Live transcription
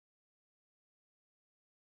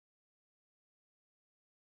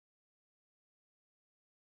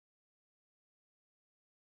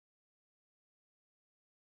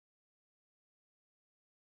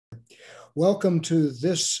Welcome to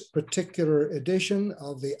this particular edition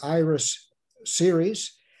of the IRAS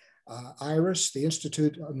series. IRAS, the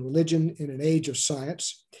Institute on Religion in an Age of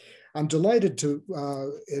Science. I'm delighted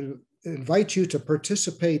to invite you to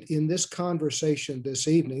participate in this conversation this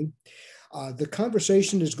evening. The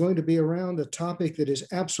conversation is going to be around a topic that is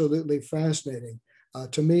absolutely fascinating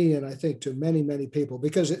to me, and I think to many, many people,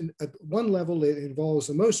 because at one level it involves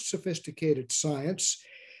the most sophisticated science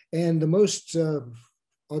and the most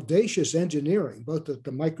audacious engineering, both at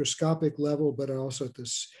the microscopic level, but also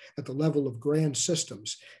at the level of grand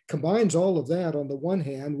systems. Combines all of that on the one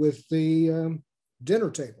hand with the dinner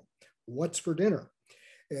table. What's for dinner?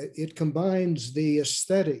 It combines the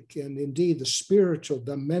aesthetic and indeed the spiritual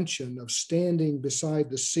dimension of standing beside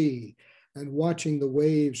the sea and watching the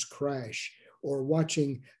waves crash, or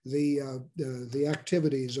watching the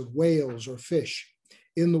activities of whales or fish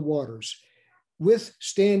in the waters, with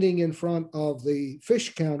standing in front of the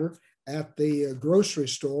fish counter at the grocery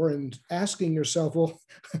store and asking yourself, well,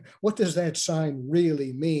 what does that sign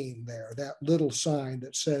really mean there? That little sign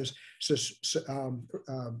that says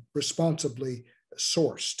responsibly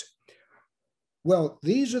sourced. Well,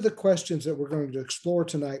 these are the questions that we're going to explore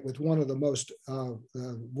tonight with one of the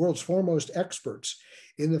world's foremost experts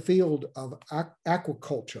in the field of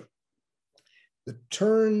aquaculture. The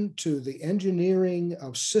turn to the engineering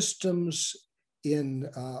of systems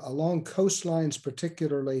along coastlines,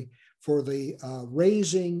 particularly for the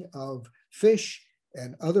raising of fish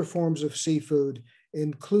and other forms of seafood,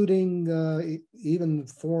 including even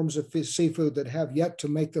forms of seafood that have yet to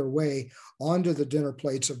make their way onto the dinner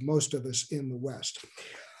plates of most of us in the West.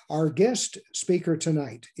 Our guest speaker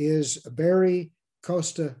tonight is Barry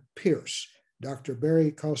Costa-Pierce, Dr. Barry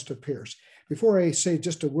Costa-Pierce. Before I say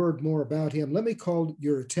just a word more about him, let me call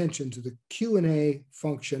your attention to the Q&A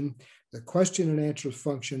function, the question and answer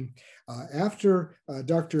function. After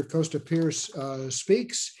Dr. Costa-Pierce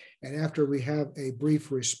speaks, and after we have a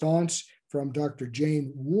brief response from Dr.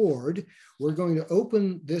 Jane Ward, we're going to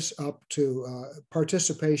open this up to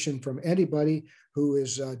participation from anybody who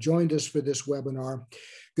has joined us for this webinar.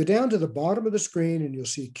 Go down to the bottom of the screen and you'll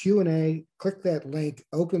see Q&A. Click that link,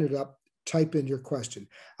 open it up, type in your question.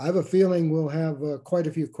 I have a feeling we'll have quite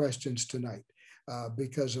a few questions tonight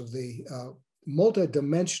because of the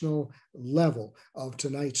multidimensional level of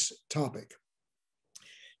tonight's topic.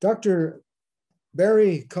 Dr.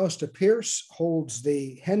 Barry Costa-Pierce holds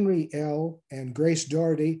the Henry L. and Grace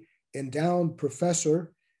Doherty Endowed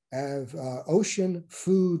Professor of Ocean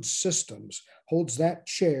Food Systems, holds that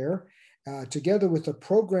chair together with the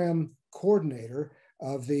program coordinator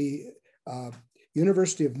of the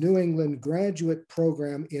University of New England Graduate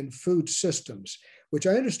Program in Food Systems, which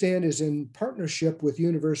I understand is in partnership with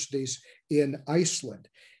universities in Iceland.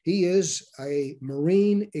 He is a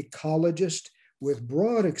marine ecologist with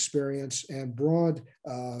broad experience and broad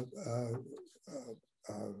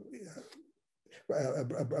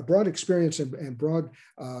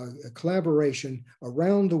collaboration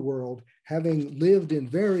around the world, having lived in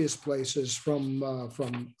various places from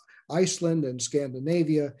Iceland and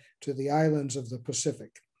Scandinavia to the islands of the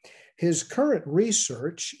Pacific. His current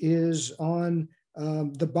research is on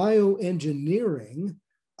the bioengineering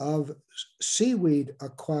of seaweed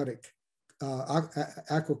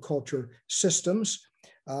aquaculture systems.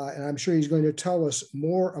 And I'm sure he's going to tell us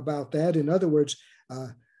more about that. In other words,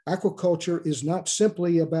 aquaculture is not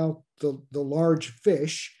simply about the large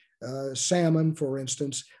fish, salmon, for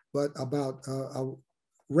instance, but about a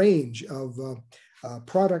range of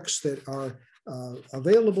products that are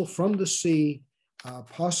available from the sea,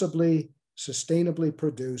 possibly sustainably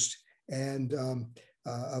produced and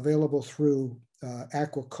available through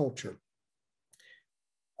aquaculture.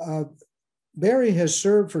 Barry has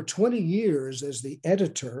served for 20 years as the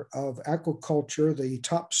editor of Aquaculture, the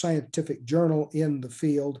top scientific journal in the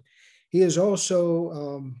field. He is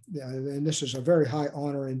also, and this is a very high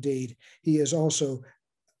honor indeed, he is also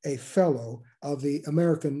a fellow of the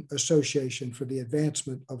American Association for the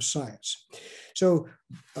Advancement of Science. So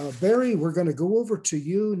Barry, we're going to go over to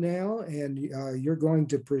you now, and you're going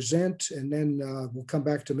to present, and then we'll come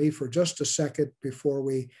back to me for just a second before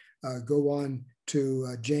we go on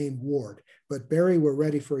to Jane Ward. But Barry, we're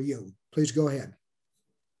ready for you. Please go ahead.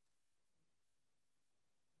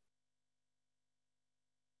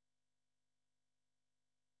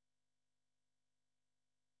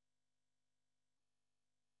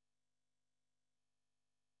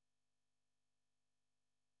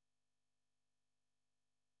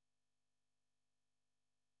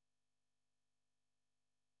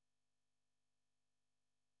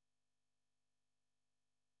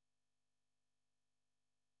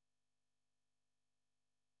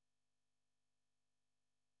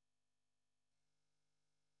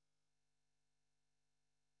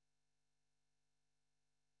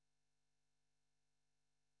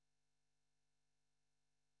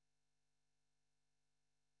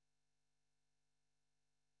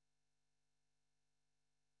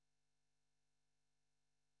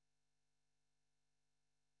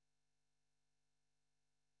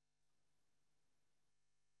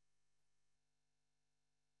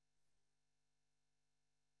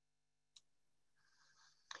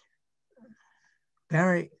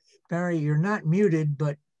 Barry, Barry, you're not muted,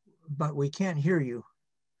 but we can't hear you.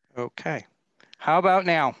 Okay. How about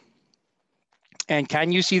now? And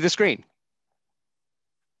can you see the screen?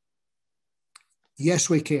 Yes,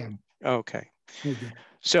 we can. Okay. Very good.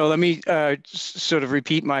 So let me sort of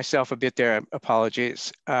repeat myself a bit there.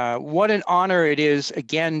 Apologies. What an honor it is,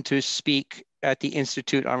 again, to speak at the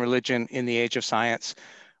Institute on Religion in the Age of Science.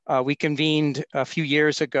 We convened a few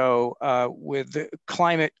years ago with the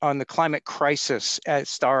climate crisis at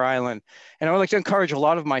Star Island. And I would like to encourage a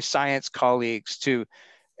lot of my science colleagues to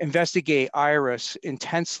investigate IRAS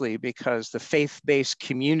intensely, because the faith-based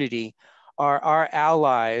community are our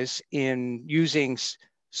allies in using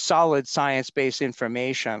solid science-based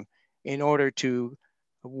information in order to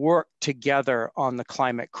work together on the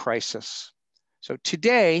climate crisis. So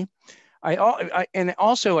today, and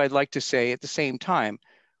also I'd like to say at the same time,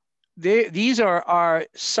 these are our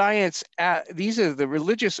science, these are the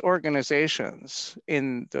religious organizations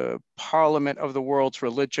in the Parliament of the World's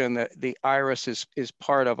Religion that the IRAS is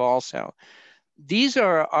part of also. These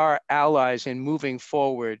are our allies in moving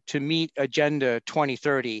forward to meet Agenda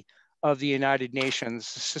 2030 of the United Nations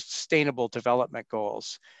Sustainable Development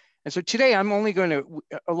Goals. And so today I'm only going to,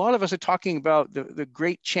 a lot of us are talking about the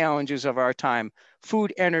great challenges of our time: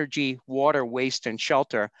 food, energy, water, waste, and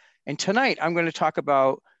shelter. And tonight I'm going to talk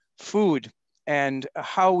about food and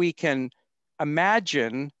how we can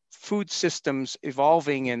imagine food systems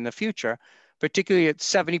evolving in the future, particularly at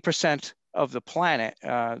 70% of the planet,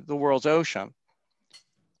 the world's ocean.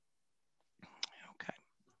 Okay.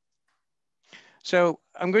 So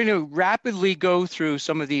I'm going to rapidly go through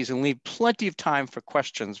some of these and leave plenty of time for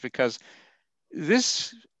questions, because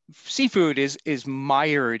this seafood is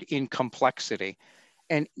mired in complexity,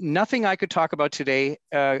 and nothing I could talk about today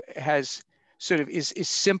has sort of is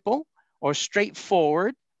simple or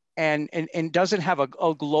straightforward, and doesn't have a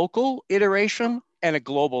local iteration and a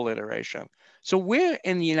global iteration. So we're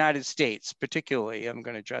in the United States, particularly, I'm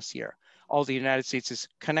going to address here, all the United States is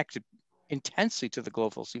connected intensely to the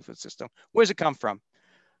global seafood system. Where's it come from?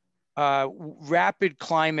 Rapid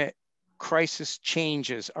climate crisis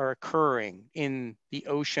changes are occurring in the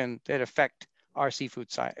ocean that affect our seafood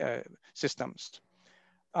systems.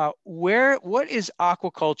 What is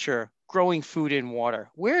aquaculture, growing food in water?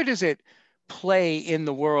 Where does it play in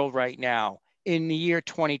the world right now in the year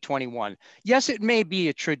 2021? Yes, it may be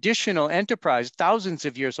a traditional enterprise, thousands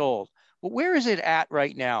of years old, but where is it at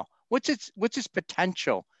right now? What's its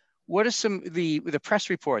potential? What are some of the press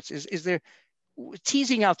reports? Is there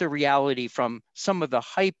teasing out the reality from some of the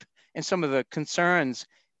hype and some of the concerns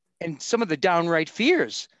and some of the downright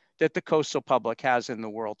fears that the coastal public has in the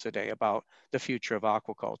world today about the future of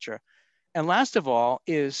aquaculture? And last of all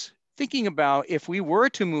is thinking about, if we were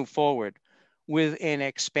to move forward with an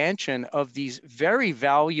expansion of these very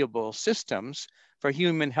valuable systems for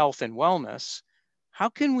human health and wellness, how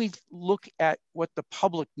can we look at what the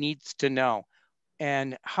public needs to know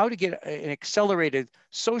and how to get an accelerated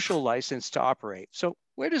social license to operate? So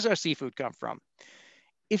where does our seafood come from?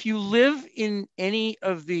 If you live in any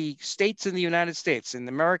of the states in the United States, in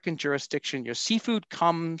the American jurisdiction, your seafood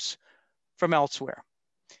comes from elsewhere.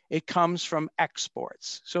 It comes from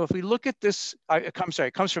exports. So if we look at this, it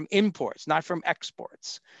comes from imports, not from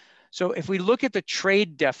exports. So if we look at the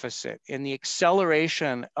trade deficit and the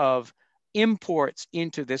acceleration of imports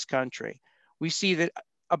into this country, we see that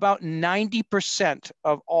about 90%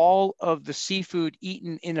 of all of the seafood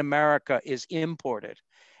eaten in America is imported.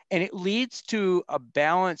 And it leads to a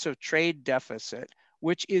balance of trade deficit,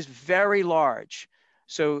 which is very large.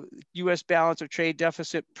 So US balance of trade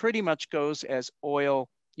deficit pretty much goes as oil,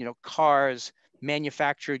 cars,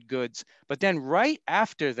 manufactured goods. But then right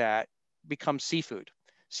after that becomes seafood.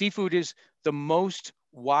 Seafood is the most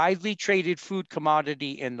widely traded food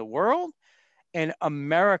commodity in the world, and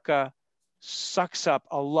America sucks up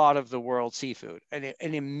a lot of the world's seafood. An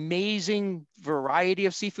amazing variety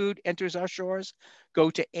of seafood enters our shores. Go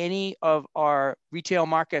to any of our retail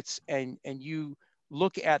markets and you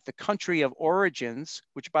look at the country of origins,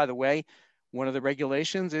 which, by the way, one of the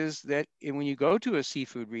regulations is that when you go to a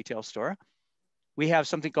seafood retail store, we have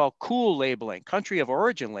something called COOL labeling, country of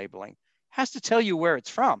origin labeling. It has to tell you where it's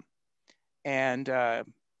from. And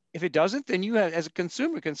if it doesn't, then you as a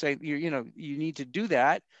consumer can say, you need to do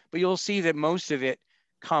that, but you'll see that most of it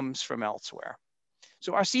comes from elsewhere.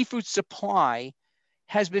 So our seafood supply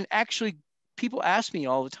has been actually, people ask me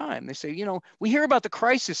all the time, they say, we hear about the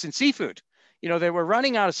crisis in seafood. They were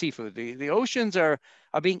running out of seafood. The oceans are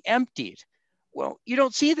being emptied. Well, you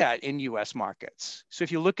don't see that in US markets. So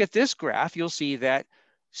if you look at this graph, you'll see that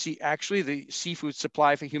actually the seafood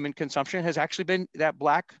supply for human consumption has actually been, that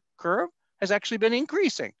black curve has actually been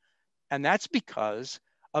increasing. And that's because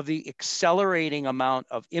of the accelerating amount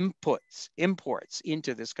of imports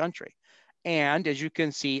into this country. And as you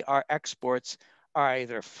can see, our exports are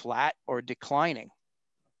either flat or declining.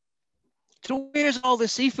 So where's all the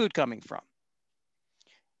seafood coming from?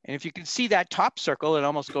 And if you can see that top circle, it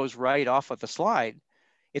almost goes right off of the slide.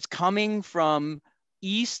 It's coming from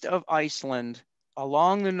east of Iceland,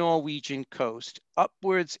 along the Norwegian coast,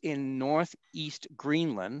 upwards in northeast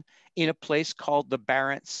Greenland, in a place called the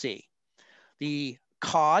Barents Sea. The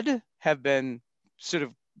cod have been sort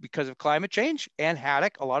of, because of climate change, and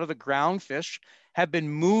haddock, a lot of the ground fish have been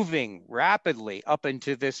moving rapidly up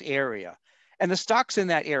into this area. And the stocks in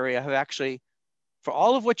that area have actually, for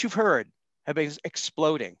all of what you've heard, have been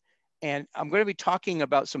exploding. And I'm going to be talking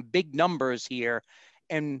about some big numbers here.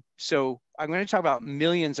 And so I'm going to talk about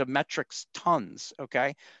millions of metric tons,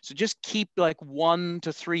 okay? So just keep like 1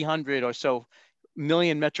 to 300 or so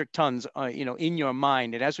million metric tons, in your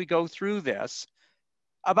mind. And as we go through this,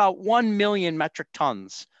 about 1 million metric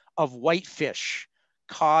tons of whitefish,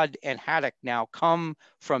 cod, and haddock now come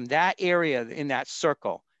from that area in that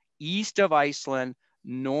circle, east of Iceland,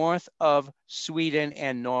 north of Sweden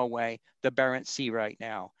and Norway, the Barents Sea right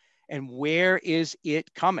now. And where is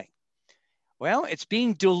it coming? Well, it's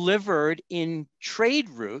being delivered in trade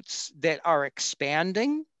routes that are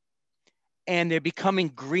expanding, and they're becoming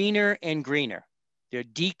greener and greener. They're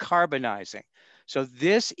decarbonizing. So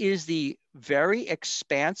this is the very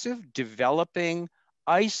expansive, developing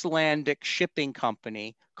Icelandic shipping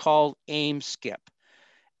company called Eimskip.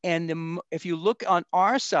 And if you look on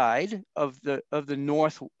our side of the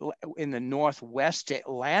north, in the Northwest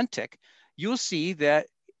Atlantic, you'll see that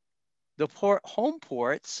the home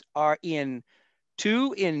ports are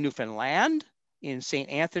two in Newfoundland, in St.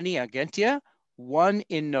 Anthony, Argentia, one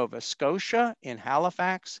in Nova Scotia, in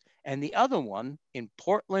Halifax, and the other one in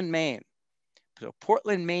Portland, Maine. So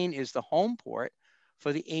Portland, Maine is the home port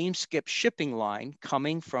for the Eimskip shipping line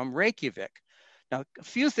coming from Reykjavik. Now, a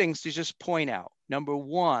few things to just point out. Number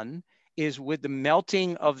one is with the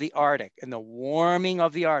melting of the Arctic and the warming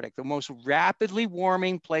of the Arctic, the most rapidly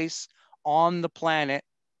warming place on the planet,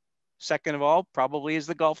 second of all, probably is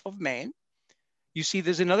the Gulf of Maine. You see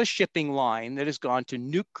there's another shipping line that has gone to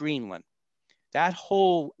Nuuk, Greenland. That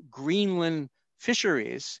whole Greenland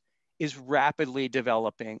fisheries is rapidly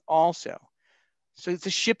developing also. So it's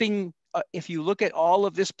a shipping, if you look at all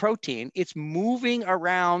of this protein, it's moving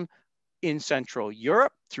around in Central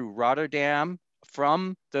Europe through Rotterdam,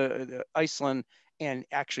 from the Iceland and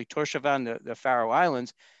actually Tórshavn, the Faroe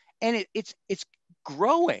Islands, and it's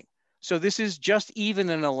growing. So this is just even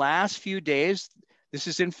in the last few days, this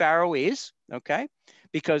is in Faroese, okay?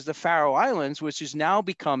 Because the Faroe Islands, which is now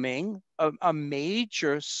becoming a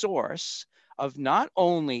major source of not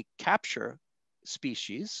only capture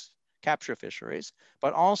fisheries,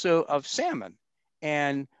 but also of salmon,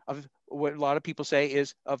 and of what a lot of people say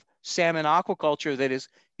is of salmon aquaculture that is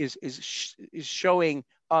showing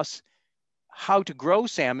us how to grow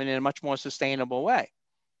salmon in a much more sustainable way.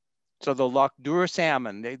 So the Loch Dur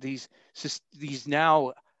salmon, these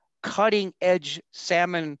now cutting edge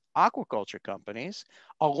salmon aquaculture companies,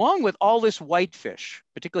 along with all this whitefish,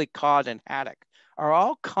 particularly cod and haddock, are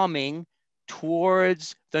all coming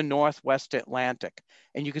towards the Northwest Atlantic.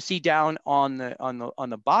 And you can see down on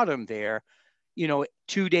the bottom there,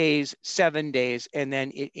 2 days, 7 days, and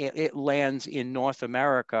then it lands in North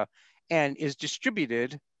America and is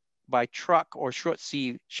distributed by truck or short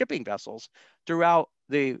sea shipping vessels throughout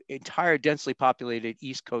the entire densely populated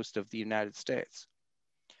East Coast of the United States.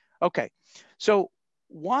 Okay, so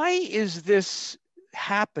why is this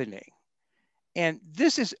happening? And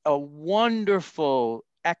this is a wonderful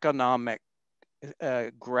economic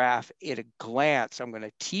graph at a glance. I'm going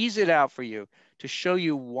to tease it out for you to show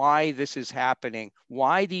you why this is happening,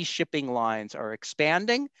 why these shipping lines are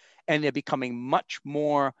expanding, and they're becoming much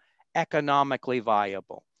more economically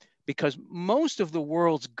viable. Because most of the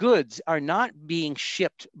world's goods are not being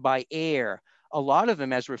shipped by air. A lot of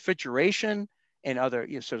them, as refrigeration and other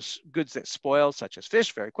sort of goods that spoil, such as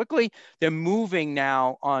fish, very quickly, they're moving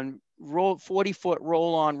now on 40-foot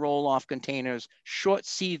roll-on, roll-off containers, short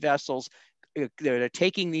sea vessels. They're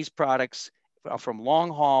taking these products from long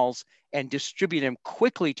hauls and distribute them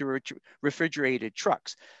quickly to refrigerated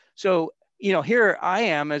trucks. So, here I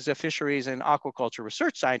am as a fisheries and aquaculture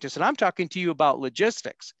research scientist, and I'm talking to you about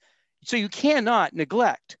logistics. So you cannot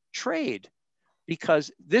neglect trade,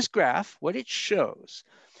 because this graph, what it shows,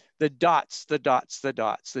 the dots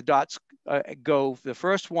go, the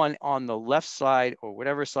first one on the left side or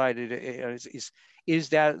whatever side it is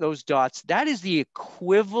that those dots, that is the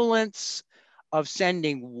equivalence of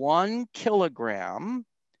sending 1 kilogram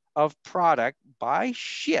of product by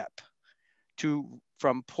ship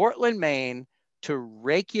from Portland, Maine to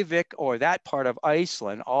Reykjavik, or that part of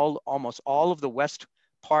Iceland, almost all of the west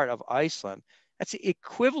part of Iceland. That's the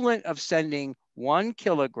equivalent of sending 1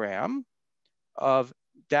 kilogram of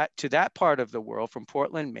that to that part of the world from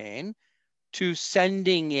Portland, Maine, to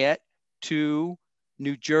sending it to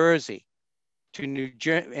New Jersey,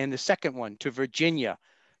 and the second one to Virginia,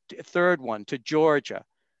 the third one to Georgia.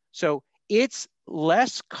 So it's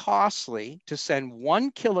less costly to send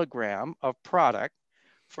 1 kilogram of product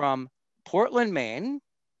from Portland, Maine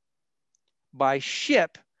by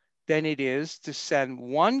ship than it is to send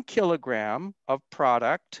 1 kilogram of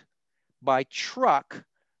product by truck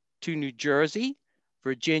to New Jersey,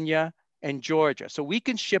 Virginia, and Georgia. So we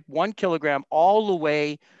can ship 1 kilogram all the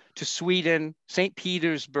way to Sweden, St.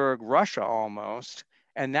 Petersburg, Russia almost,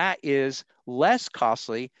 and that is less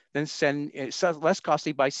costly than less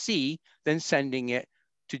costly by sea than sending it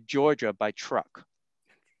to Georgia by truck.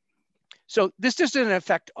 So this doesn't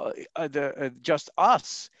affect just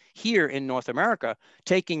us here in North America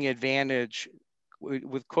taking advantage,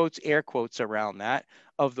 with quotes, air quotes around that,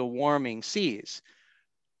 of the warming seas.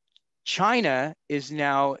 China is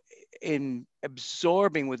now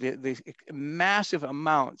absorbing with the massive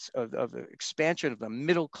amounts of the expansion of the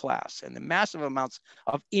middle class and the massive amounts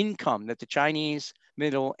of income that the Chinese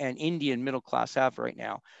middle and Indian middle class have right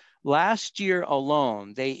now. Last year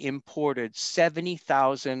alone, they imported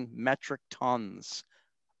 70,000 metric tons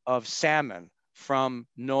of salmon from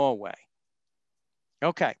Norway.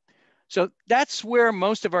 Okay. So that's where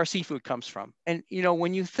most of our seafood comes from. And, you know,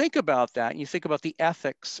 when you think about that, and you think about the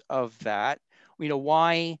ethics of that, you know,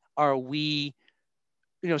 why are we,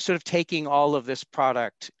 you know, sort of taking all of this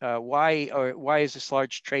product? Why is this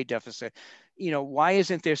large trade deficit? You know, why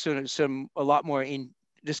isn't there sort of a lot more in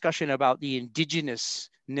discussion about the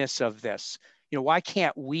indigenousness of this? You know, why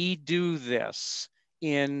can't we do this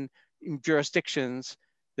in jurisdictions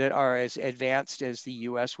that are as advanced as the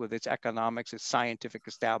US with its economics, its scientific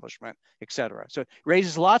establishment, et cetera? So it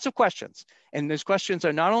raises lots of questions. And those questions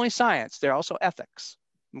are not only science, they're also ethics.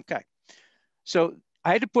 Okay. So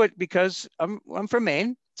I had to put, because I'm from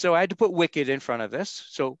Maine, so I had to put wicked in front of this.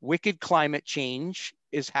 So wicked climate change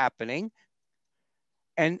is happening.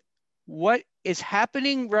 And what is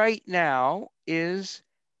happening right now is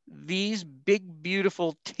these big,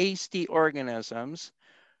 beautiful, tasty organisms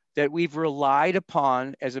that we've relied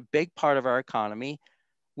upon as a big part of our economy.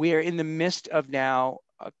 We are in the midst of now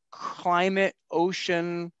a climate,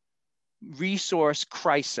 ocean, resource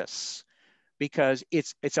crisis because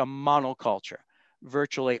it's a monoculture.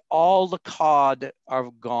 Virtually all the cod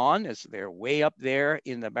are gone, as they're way up there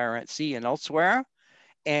in the Barents Sea and elsewhere.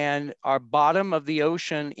 And our bottom of the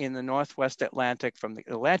ocean in the Northwest Atlantic, from the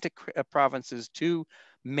Atlantic provinces to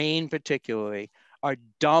Maine particularly, are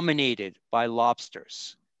dominated by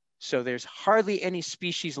lobsters. So there's hardly any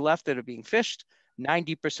species left that are being fished,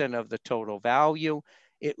 90% of the total value.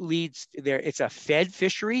 It leads there, it's a fed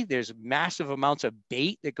fishery. There's massive amounts of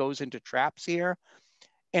bait that goes into traps here.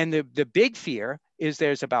 And the big fear is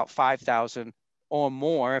there's about 5,000 or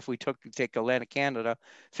more, if we take Atlantic Canada,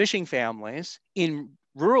 fishing families in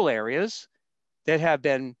rural areas that have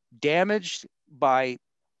been damaged by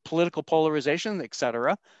political polarization, et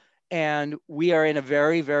cetera. And we are in a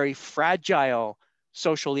very, very fragile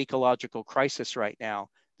social ecological crisis right now,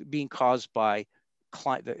 being caused by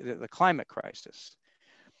the climate crisis.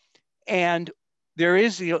 And there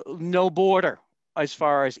is no border as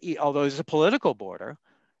far as, although there's a political border,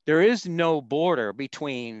 there is no border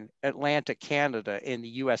between Atlantic Canada and the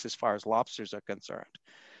US as far as lobsters are concerned.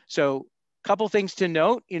 So a couple things to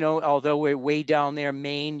note, you know, although we're way down there,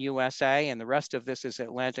 Maine, USA, and the rest of this is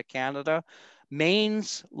Atlantic Canada,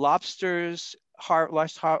 Maine's lobsters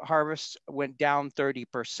harvest went down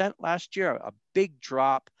 30% last year, a big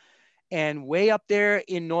drop. And way up there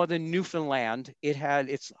in northern Newfoundland, it had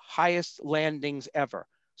its highest landings ever.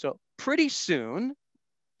 So pretty soon,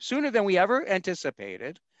 sooner than we ever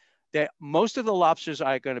anticipated, that most of the lobsters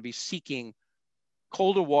are going to be seeking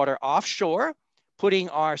colder water offshore, putting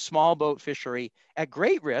our small boat fishery at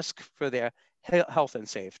great risk for their health and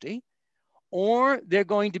safety, or they're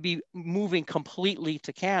going to be moving completely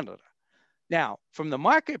to Canada. Now, from the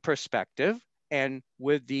market perspective, and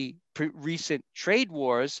with the recent trade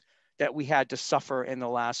wars that we had to suffer in the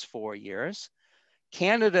last 4 years,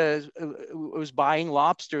 Canada was buying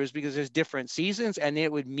lobsters because there's different seasons, and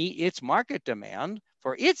it would meet its market demand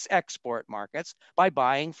for its export markets by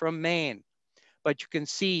buying from Maine. But you can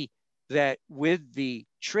see that with the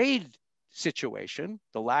trade situation,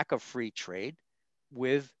 the lack of free trade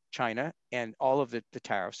with China and all of the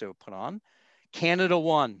tariffs that were put on, Canada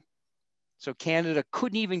won. So Canada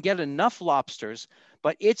couldn't even get enough lobsters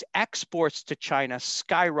but its exports to China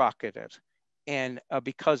skyrocketed, and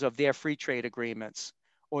because of their free trade agreements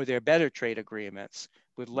or their better trade agreements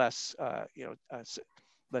with less,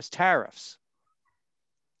 less tariffs.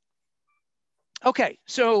 Okay,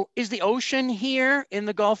 so is the ocean here in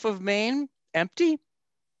the Gulf of Maine empty?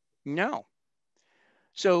 No.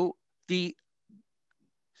 So the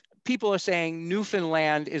people are saying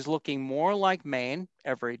Newfoundland is looking more like Maine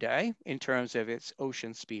every day in terms of its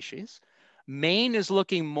ocean species. Maine is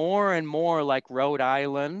looking more and more like Rhode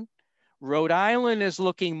Island. Rhode Island is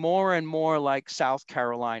looking more and more like South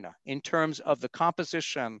Carolina in terms of the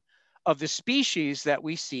composition of the species that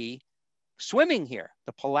we see swimming here,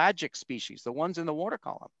 the pelagic species, the ones in the water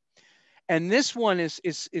column. And this one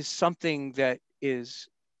is something that is,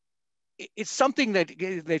 it's something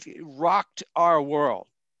that rocked our world.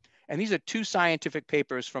 And these are two scientific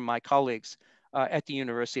papers from my colleagues at the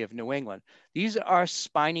University of New England. These are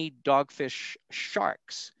spiny dogfish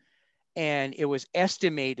sharks. And it was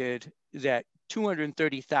estimated that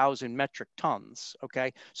 230,000 metric tons,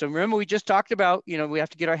 okay? So remember, we just talked about, we have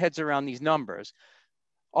to get our heads around these numbers.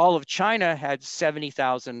 All of China had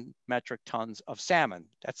 70,000 metric tons of salmon.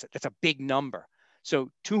 That's a big number. So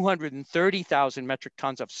 230,000 metric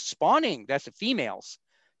tons of spawning, that's the females,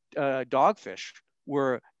 dogfish,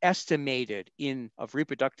 were estimated of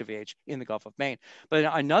reproductive age in the Gulf of Maine. But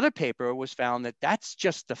another paper was found that that's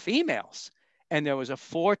just the females. And there was a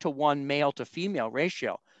 4-to-1 male to female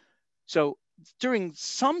ratio. So during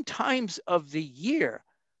some times of the year,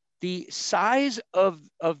 the size of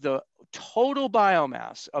the total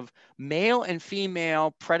biomass of male and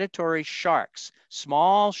female predatory sharks,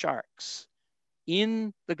 small sharks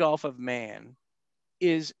in the Gulf of Maine,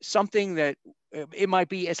 is something that it might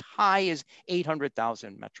be as high as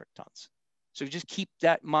 800,000 metric tons. So just keep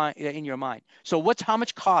that in your mind. So how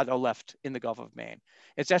much cod are left in the Gulf of Maine?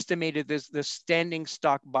 It's estimated the standing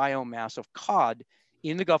stock biomass of cod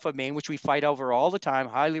in the Gulf of Maine, which we fight over all the time,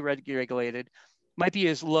 highly regulated, might be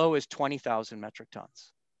as low as 20,000 metric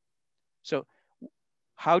tons. So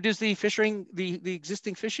how does the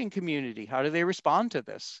existing fishing community, how do they respond to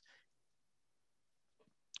this?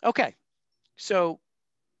 Okay, so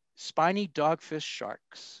spiny dogfish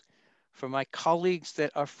sharks. For my colleagues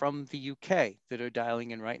that are from the UK that are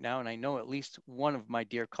dialing in right now, and I know at least one of my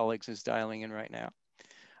dear colleagues is dialing in right now.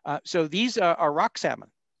 So these are rock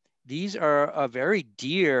salmon. These are very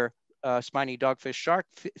dear spiny dogfish shark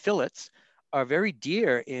fillets are very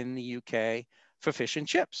dear in the UK for fish and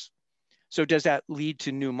chips. So does that lead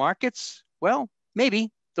to new markets? Well,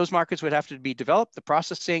 maybe. Those markets would have to be developed, the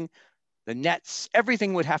processing, the nets,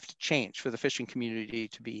 everything would have to change for the fishing community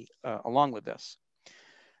to be along with this.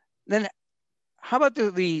 Then how about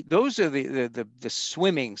those are the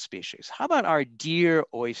swimming species? How about our deer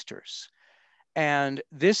oysters? And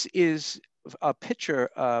this is a picture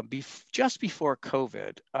just before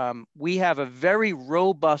COVID. We have a very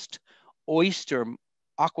robust oyster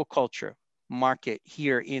aquaculture market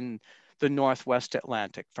here in the Northwest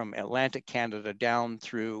Atlantic, from Atlantic Canada down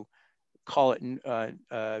through, call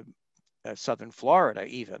it Southern Florida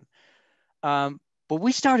even. But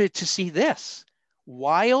we started to see this.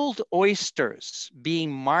 Wild oysters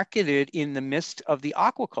being marketed in the midst of the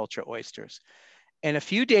aquaculture oysters. And a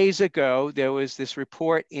few days ago, there was this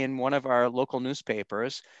report in one of our local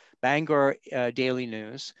newspapers, Bangor Daily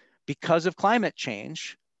News, because of climate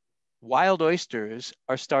change, wild oysters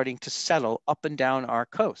are starting to settle up and down our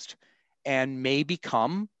coast and may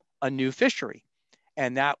become a new fishery.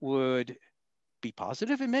 And that would be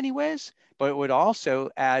positive in many ways, but it would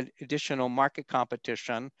also add additional market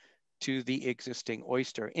competition to the existing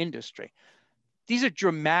oyster industry. These are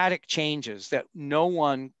dramatic changes that no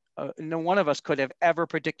one of us could have ever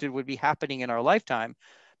predicted would be happening in our lifetime,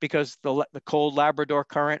 because the cold Labrador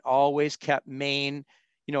current always kept Maine,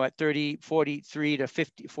 at 30, 43 to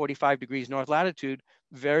 50, 45 degrees north latitude,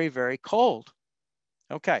 very, very cold.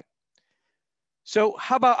 Okay. So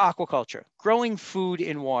how about aquaculture? Growing food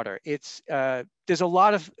in water. There's a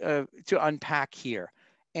lot to unpack here.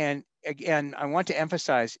 And again, I want to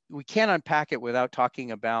emphasize, we can't unpack it without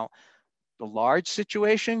talking about the large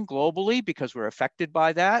situation globally, because we're affected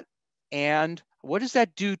by that. And what does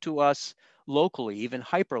that do to us locally, even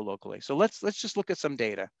hyper locally? So let's just look at some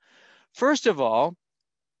data. First of all,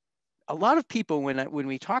 a lot of people, when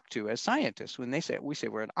we talk to as scientists, when we say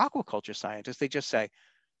we're an aquaculture scientist, they just say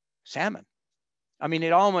salmon. I mean,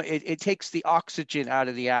 it takes the oxygen out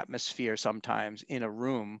of the atmosphere sometimes in a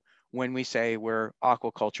room when we say we're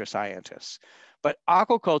aquaculture scientists. But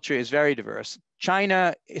aquaculture is very diverse.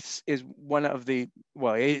 China is one of the,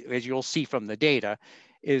 well, as you'll see from the data,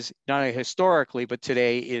 is not only historically, but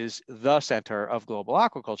today is the center of global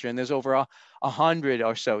aquaculture. And there's over 100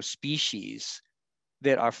 or so species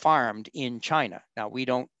that are farmed in China. Now, we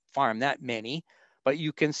don't farm that many, but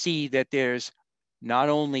you can see that there's not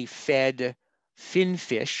only fed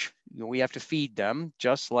finfish, we have to feed them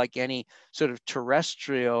just like any sort of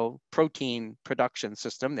terrestrial protein production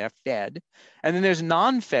system, they're fed. And then there's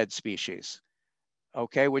non-fed species,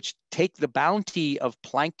 okay, which take the bounty of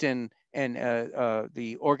plankton and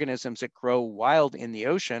the organisms that grow wild in the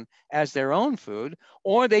ocean as their own food,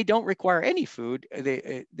 or they don't require any food.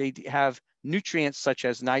 They have nutrients such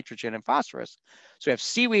as nitrogen and phosphorus. So we have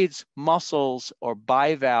seaweeds, mussels, or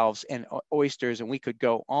bivalves and oysters, and we could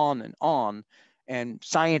go on and on. And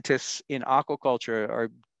scientists in aquaculture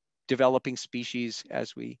are developing species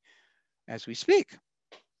as we speak.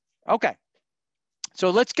 Okay, so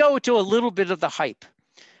let's go to a little bit of the hype.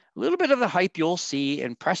 A little bit of the hype you'll see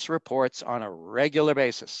in press reports on a regular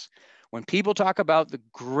basis. When people talk about the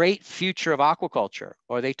great future of aquaculture,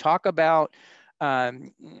 or they talk about,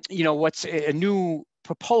 what's a new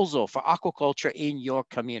proposal for aquaculture in your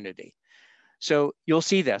community. So you'll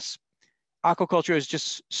see this. Aquaculture is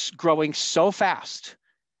just growing so fast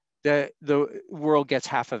that the world gets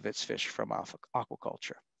half of its fish from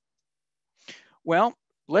aquaculture. Well,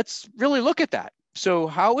 let's really look at that. So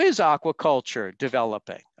how is aquaculture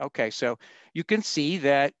developing? Okay, so you can see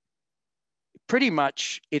that pretty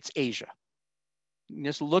much it's Asia.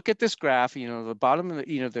 Just look at this graph, the bottom of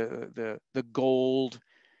the gold,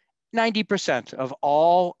 90% of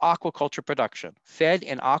all aquaculture production, fed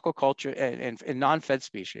and aquaculture and non-fed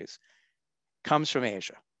species, comes from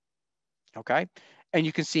Asia, okay? And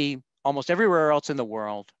you can see almost everywhere else in the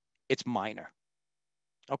world, it's minor,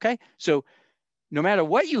 okay? So no matter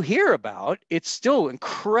what you hear about, it's still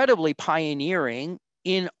incredibly pioneering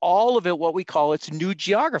in all of it, what we call its new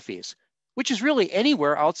geographies, which is really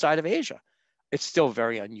anywhere outside of Asia. It's still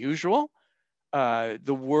very unusual. The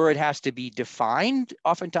word has to be defined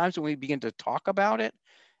oftentimes when we begin to talk about it.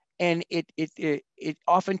 And it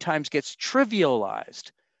oftentimes gets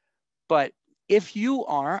trivialized. But if you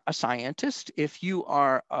are a scientist, if you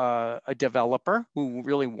are a developer who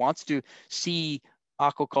really wants to see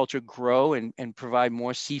aquaculture grow and provide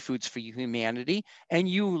more seafoods for humanity, and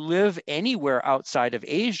you live anywhere outside of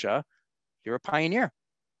Asia, you're a pioneer.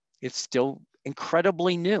 It's still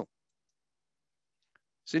incredibly new.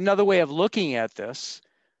 So another way of looking at this,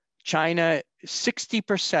 China,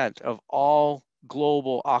 60% of all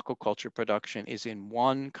global aquaculture production is in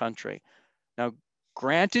one country. Now,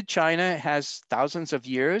 granted, China has thousands of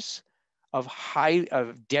years of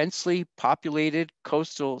densely populated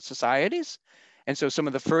coastal societies. And so some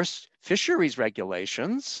of the first fisheries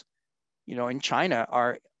regulations, in China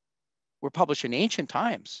were published in ancient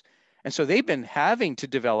times. And so they've been having to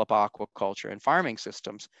develop aquaculture and farming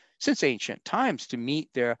systems since ancient times to meet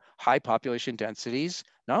their high population densities,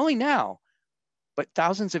 not only now, but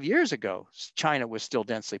thousands of years ago, China was still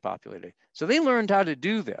densely populated. So they learned how to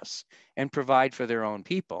do this and provide for their own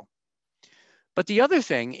people. But the other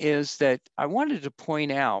thing is that I wanted to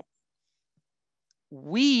point out,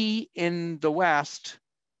 we in the West,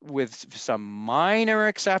 with some minor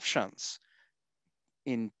exceptions,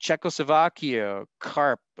 in Czechoslovakia,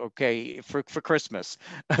 carp, okay, for Christmas,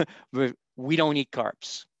 but we don't eat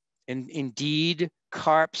carps. And indeed,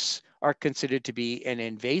 carps are considered to be an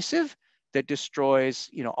invasive that destroys,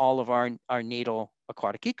 all of our natal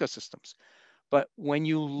aquatic ecosystems. But when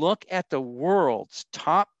you look at the world's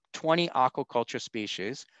top 20 aquaculture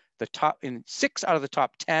species, in 6 out of the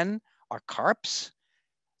top 10 are carps,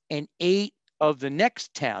 and 8 of the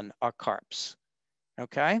next 10 are carps,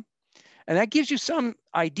 okay? And that gives you some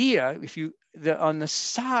idea on the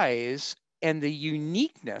size and the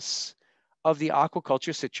uniqueness of the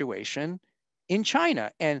aquaculture situation in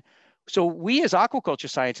China. And so we as aquaculture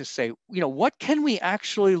scientists say, what can we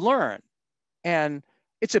actually learn? And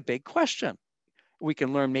it's a big question. We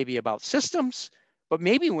can learn maybe about systems, but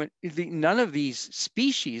maybe none of these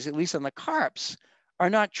species, at least on the carps, are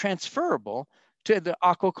not transferable to the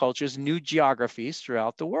aquaculture's new geographies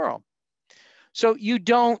throughout the world. So you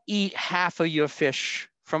don't eat half of your fish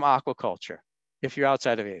from aquaculture if you're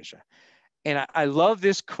outside of Asia. And I love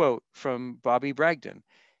this quote from Bobby Bragdon.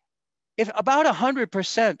 If about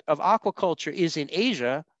 100% of aquaculture is in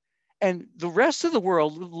Asia and the rest of the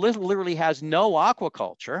world literally has no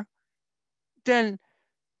aquaculture, then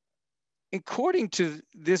according to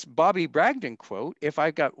this Bobby Bragdon quote, if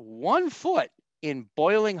I've got 1 foot in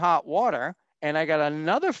boiling hot water and I got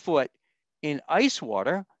another foot in ice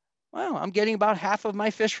water, well, I'm getting about half of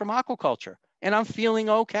my fish from aquaculture and I'm feeling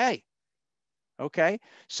okay. Okay,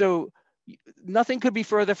 so nothing could be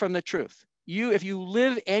further from the truth. if you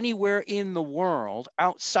live anywhere in the world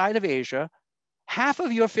outside of Asia, half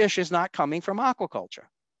of your fish is not coming from aquaculture.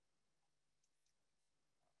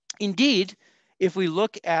 Indeed, if we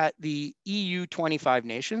look at the EU 25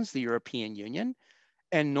 nations, the European Union,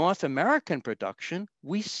 and North American production,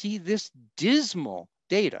 we see this dismal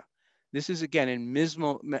data. This is again in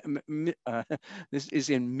this is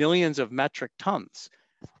in millions of metric tons.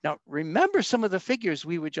 Now, remember some of the figures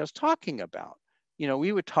we were just talking about. You know,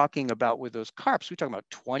 we were talking about with those carps, we were talking about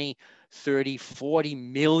 20, 30, 40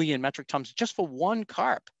 million metric tons just for one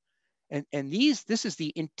carp. And this is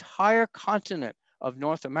the entire continent of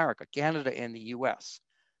North America, Canada and the US.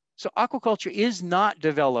 So aquaculture is not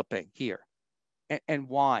developing here. And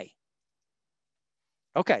why?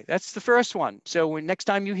 Okay, that's the first one. So when next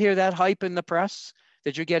time you hear that hype in the press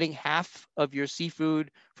that you're getting half of your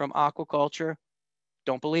seafood from aquaculture,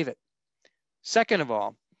 don't believe it. Second of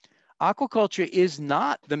all, aquaculture is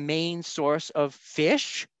not the main source of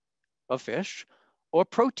fish or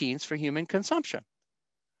proteins for human consumption.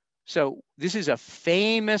 So this is a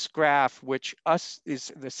famous graph, which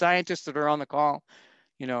the scientists that are on the call,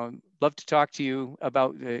 you know, love to talk to you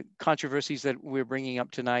about the controversies that we're bringing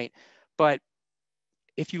up tonight. But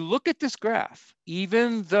if you look at this graph,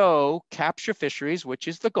 even though capture fisheries, which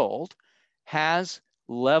is the gold, has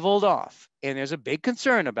leveled off, and there's a big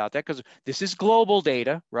concern about that because this is global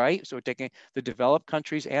data, right? So we're taking the developed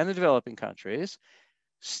countries and the developing countries.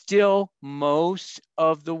 Still, most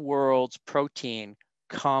of the world's protein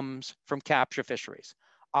comes from capture fisheries.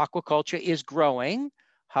 Aquaculture is growing.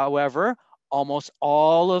 However, almost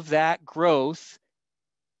all of that growth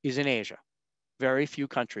is in Asia. Very few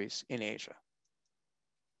countries in Asia.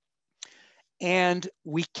 And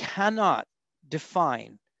we cannot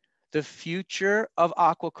define the future of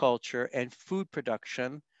aquaculture and food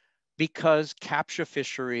production because capture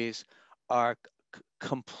fisheries are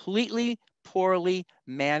completely poorly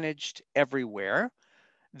managed everywhere.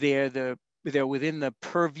 They're within the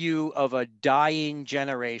purview of a dying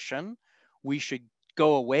generation. We should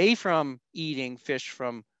go away from eating fish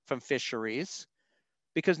from fisheries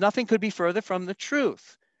because nothing could be further from the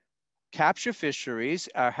truth. Capture fisheries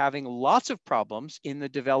are having lots of problems in the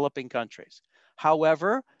developing countries.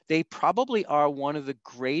 However, they probably are one of the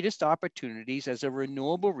greatest opportunities as a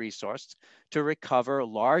renewable resource to recover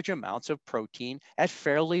large amounts of protein at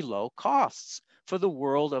fairly low costs for the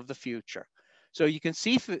world of the future. So you can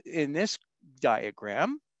see in this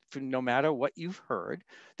diagram, no matter what you've heard,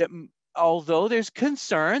 that although there's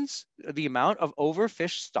concerns, the amount of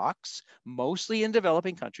overfished stocks, mostly in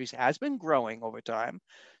developing countries, has been growing over time.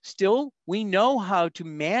 Still, we know how to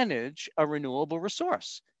manage a renewable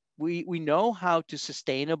resource. We know how to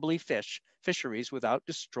sustainably fish fisheries without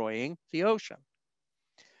destroying the ocean.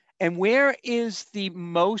 And where is the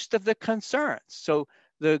most of the concerns? So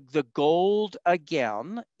the gold,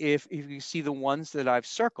 again, if you see the ones that I've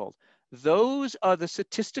circled, those are the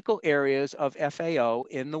statistical areas of FAO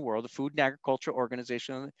in the world, the Food and Agriculture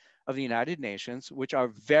Organization of the United Nations, which are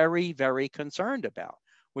very, very concerned about,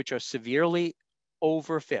 which are severely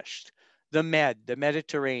overfished. The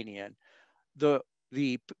Mediterranean, the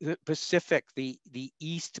Pacific, the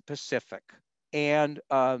East Pacific, and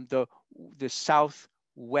the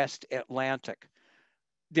Southwest Atlantic.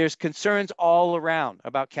 There's concerns all around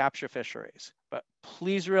about capture fisheries, but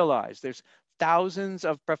please realize there's thousands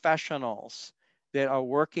of professionals that are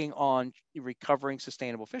working on recovering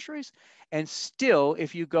sustainable fisheries. And still,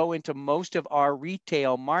 if you go into most of our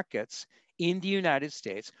retail markets in the United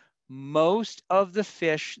States, most of the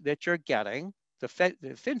fish that you're getting, the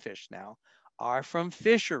finfish now, are from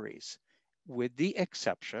fisheries, with the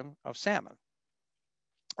exception of salmon.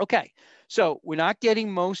 Okay, so we're not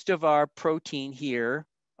getting most of our protein here,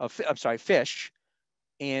 fish,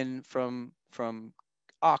 from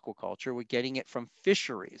aquaculture. We're getting it from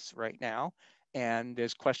fisheries right now. And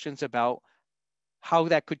there's questions about how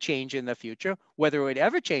that could change in the future, whether it would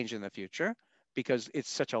ever change in the future, because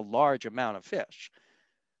it's such a large amount of fish.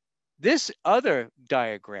 This other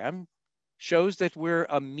diagram shows that we're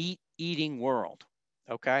a meat-eating world,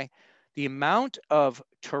 okay? The amount of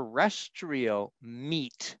terrestrial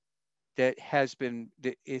meat that has been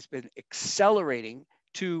accelerating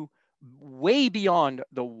to way beyond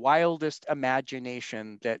the wildest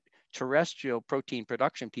imagination that terrestrial protein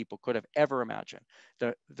production people could have ever imagined.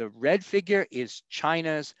 The red figure is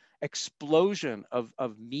China's explosion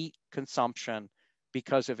of meat consumption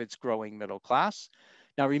because of its growing middle class.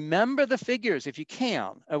 Now remember the figures, if you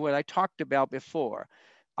can, of what I talked about before.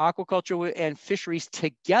 Aquaculture and fisheries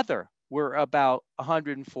together were about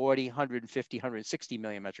 140, 150, 160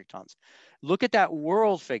 million metric tons. Look at that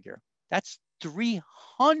world figure. That's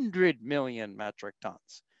 300 million metric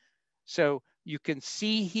tons. So you can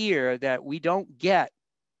see here that we don't get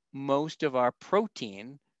most of our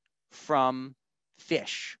protein from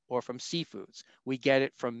fish or from seafoods. We get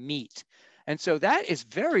it from meat. And so that is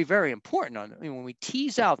very, very important when we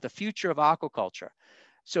tease out the future of aquaculture.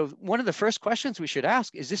 So one of the first questions we should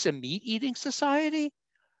ask, is this a meat-eating society?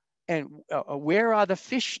 And where are the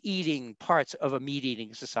fish-eating parts of a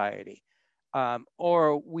meat-eating society?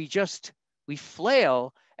 Or we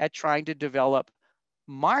flail at trying to develop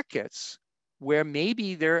markets where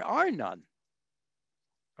maybe there are none.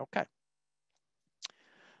 Okay.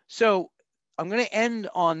 So I'm going to end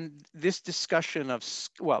on this discussion of,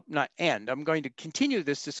 well, not end, I'm going to continue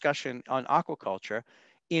this discussion on aquaculture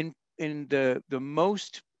in the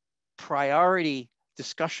most priority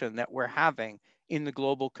discussion that we're having in the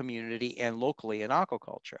global community and locally in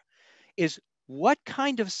aquaculture, is what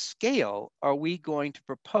kind of scale are we going to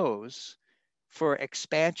propose for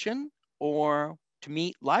expansion or to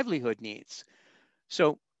meet livelihood needs?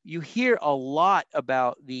 So you hear a lot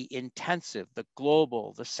about the intensive, the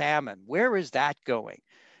global, the salmon. Where is that going?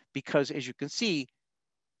 Because as you can see,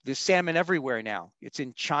 there's salmon everywhere now. It's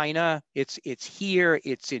in China, it's here,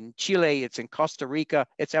 it's in Chile, it's in Costa Rica,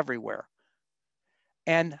 it's everywhere.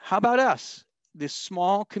 And how about us? The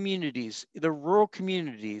small communities, the rural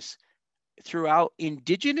communities throughout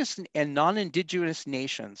indigenous and non-indigenous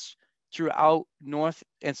nations throughout North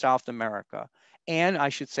and South America, and I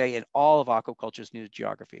should say in all of aquaculture's new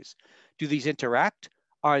geographies. Do these interact?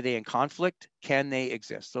 Are they in conflict? Can they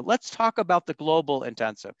exist? So let's talk about the global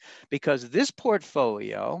intensive, because this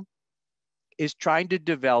portfolio is trying to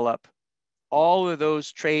develop all of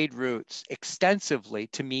those trade routes extensively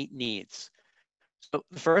to meet needs. So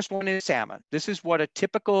the first one is salmon. This is what a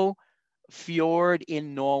typical fjord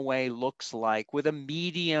in Norway looks like with a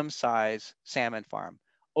medium-sized salmon farm.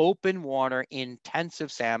 Open water,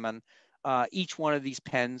 intensive salmon. Each one of these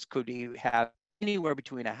pens could have anywhere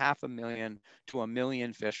between 500,000 to 1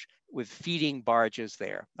 million fish with feeding barges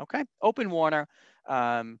there. Okay, open water.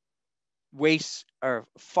 Wastes are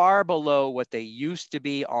far below what they used to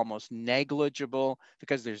be, almost negligible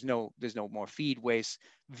because there's no more feed waste.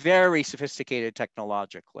 Very sophisticated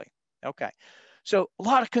technologically. Okay, so a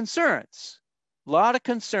lot of concerns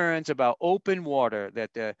about open water,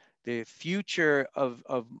 that the future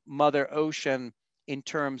of Mother Ocean in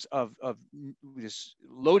terms of this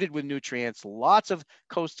loaded with nutrients, lots of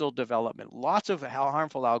coastal development, lots of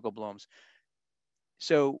harmful algal blooms.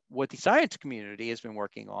 So what the science community has been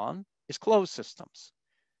working on is closed systems.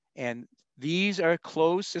 And these are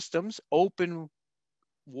closed systems, open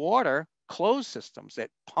water closed systems that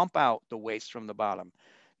pump out the waste from the bottom.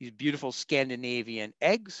 These beautiful Scandinavian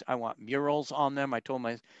eggs, I want murals on them. I told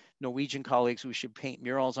my Norwegian colleagues we should paint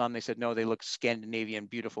murals on. They said, no, they look Scandinavian,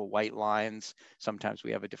 beautiful white lines. Sometimes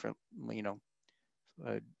we have a different,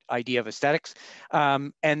 idea of aesthetics.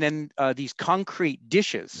 And then these concrete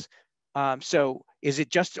dishes. So is it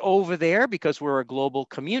just over there because we're a global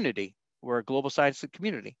community? We're a global science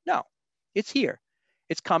community? No, it's here.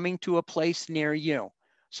 It's coming to a place near you.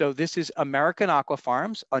 So this is American Aqua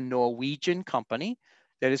Farms, a Norwegian company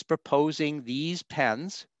that is proposing these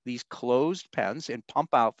pens, these closed pens and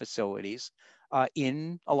pump out facilities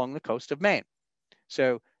along the coast of Maine.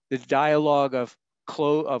 So the dialogue of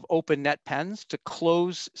open net pens to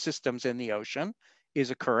close systems in the ocean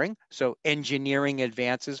is occurring. So engineering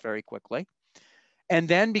advances very quickly. And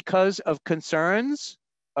then because of concerns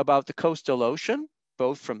about the coastal ocean,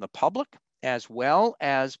 both from the public as well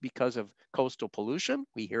as because of coastal pollution,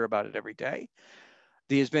 we hear about it every day,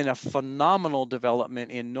 there's been a phenomenal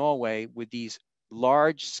development in Norway with these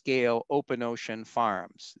large-scale open ocean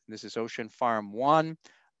farms. This is Ocean Farm 1.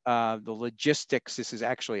 The logistics, this is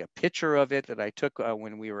actually a picture of it that I took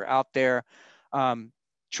when we were out there.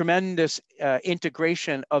 Tremendous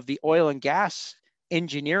integration of the oil and gas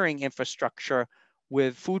engineering infrastructure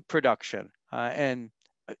with food production and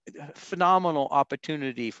phenomenal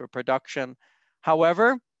opportunity for production.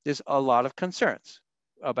 However, there's a lot of concerns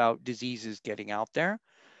about diseases getting out there.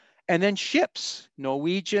 And then ships,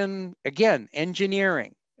 Norwegian, again,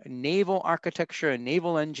 engineering, naval architecture and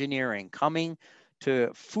naval engineering coming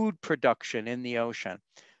to food production in the ocean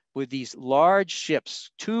with these large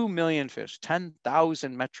ships, 2 million fish,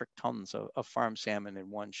 10,000 metric tons of farm salmon in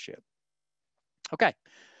one ship. Okay,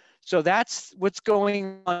 so that's what's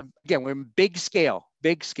going on. Again, we're in big scale,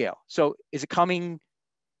 big scale. So is it coming,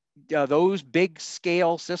 those big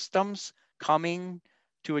scale systems coming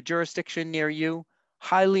to a jurisdiction near you?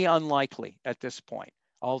 Highly unlikely at this point,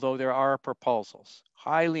 although there are proposals,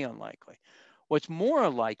 highly unlikely. What's more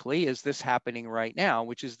likely is this happening right now,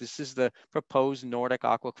 which is this is the proposed Nordic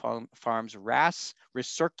Aqua Farms RAS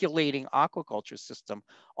recirculating aquaculture system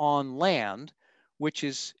on land, which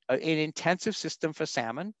is an intensive system for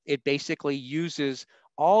salmon. It basically uses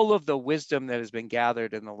all of the wisdom that has been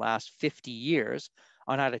gathered in the last 50 years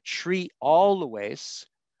on how to treat all the wastes.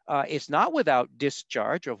 It's not without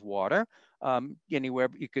discharge of water. Anywhere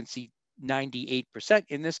you can see 98%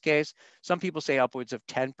 in this case. Some people say upwards of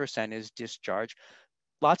 10% is discharge.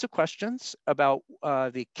 Lots of questions about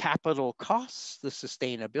the capital costs, the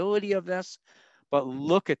sustainability of this, but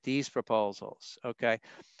look at these proposals, okay?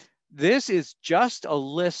 This is just a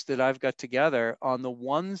list that I've got together on the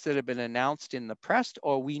ones that have been announced in the press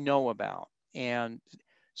or we know about. And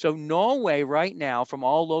so Norway right now, from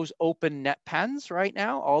all those open net pens right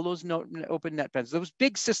now, all those open net pens, those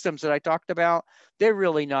big systems that I talked about, they're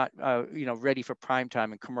really not ready for prime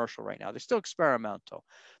time and commercial right now. They're still experimental.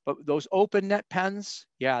 But those open net pens,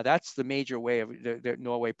 yeah, that's the major way that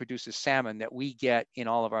Norway produces salmon that we get in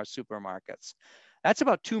all of our supermarkets. That's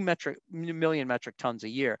about 2 million metric tons a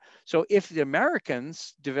year. So if the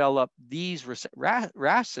Americans develop these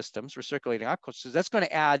RAS systems, recirculating aquaculture, that's going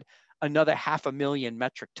to add another 500,000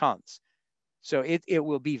 metric tons. So it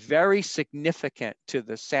will be very significant to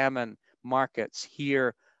the salmon markets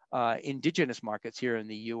here, indigenous markets here in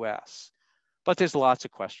the US. But there's lots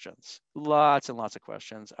of questions, lots and lots of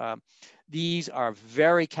questions. These are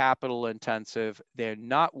very capital intensive. They're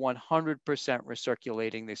not 100%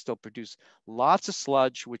 recirculating. They still produce lots of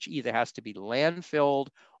sludge, which either has to be landfilled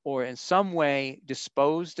or in some way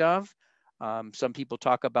disposed of. Some people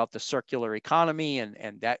talk about the circular economy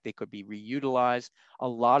and that they could be reutilized. A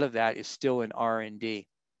lot of that is still in R&D.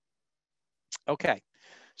 Okay,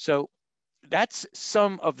 so that's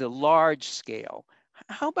some of the large scale.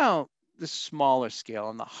 How about the smaller scale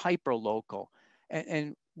and the hyper local?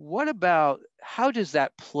 And what about, how does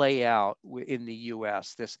that play out in the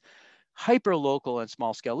US, this hyper local and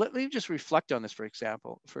small scale? Let me just reflect on this, for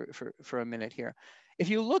example, for a minute here. If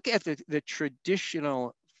you look at the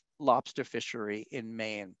traditional lobster fishery in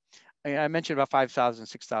Maine, I mentioned about 5,000,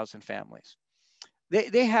 6,000 families.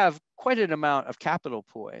 They have quite an amount of capital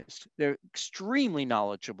poised. They're extremely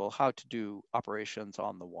knowledgeable how to do operations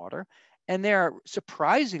on the water, and they're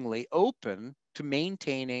surprisingly open to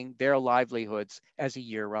maintaining their livelihoods as a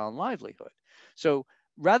year-round livelihood. So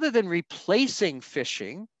rather than replacing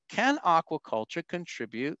fishing, can aquaculture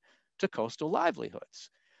contribute to coastal livelihoods?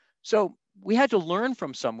 So we had to learn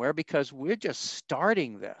from somewhere because we're just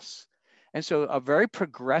starting this. And so a very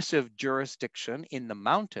progressive jurisdiction in the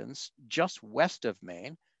mountains just west of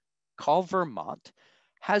Maine, called Vermont,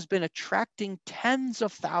 has been attracting tens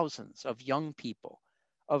of thousands of young people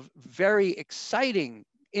of very exciting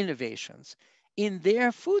innovations in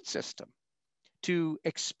their food system to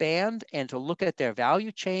expand and to look at their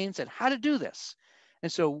value chains and how to do this. And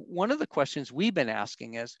so one of the questions we've been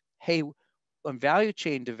asking is, hey, on value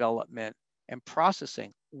chain development and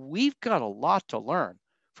processing, we've got a lot to learn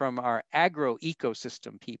from our agro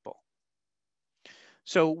ecosystem people.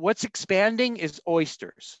 So what's expanding is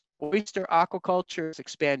oysters. Oyster aquaculture is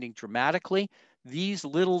expanding dramatically. These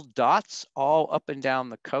little dots all up and down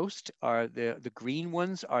the coast are the green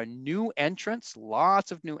ones are new entrants,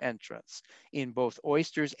 lots of new entrants in both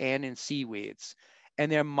oysters and in seaweeds.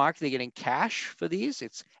 And they're getting cash for these.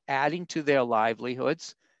 It's adding to their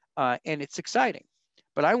livelihoods and it's exciting.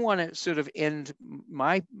 But I want to sort of end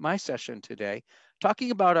my session today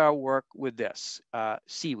talking about our work with this,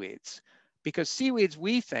 seaweeds. Because seaweeds,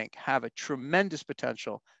 we think, have a tremendous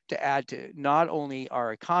potential to add to not only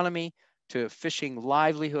our economy, to fishing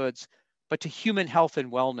livelihoods, but to human health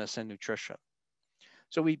and wellness and nutrition.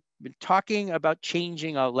 So we've been talking about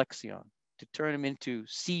changing our lexion to turn them into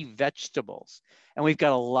sea vegetables. And we've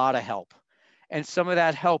got a lot of help. And some of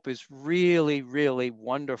that help is really, really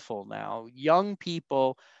wonderful now. Young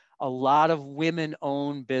people, a lot of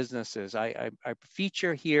women-owned businesses. I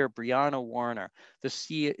feature here Brianna Warner, the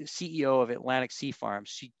CEO of Atlantic Sea Farms.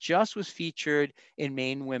 She just was featured in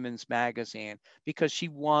Maine Women's Magazine because she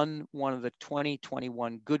won one of the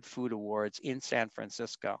 2021 Good Food Awards in San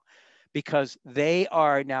Francisco, because they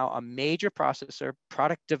are now a major processor,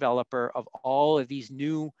 product developer of all of these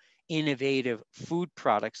new innovative food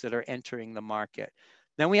products that are entering the market.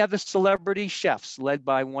 Then we have the celebrity chefs led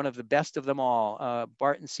by one of the best of them all,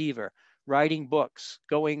 Barton Seaver, writing books,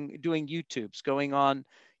 doing YouTubes, going on,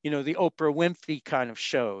 the Oprah Winfrey kind of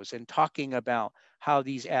shows and talking about how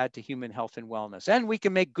these add to human health and wellness. And we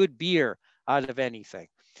can make good beer out of anything.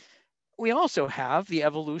 We also have the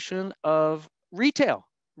evolution of retail.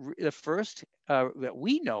 The first that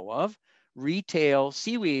we know of, retail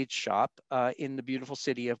seaweed shop in the beautiful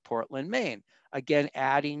city of Portland, Maine. Again,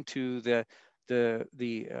 adding to the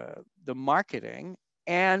marketing,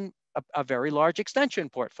 and a very large extension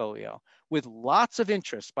portfolio with lots of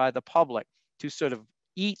interest by the public to sort of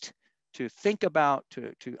eat, to think about,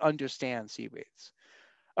 to understand seaweeds.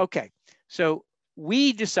 Okay, so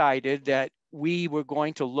we decided that we were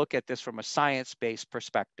going to look at this from a science-based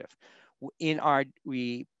perspective. In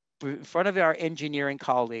front of our engineering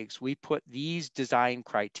colleagues, we put these design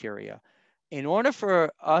criteria. In order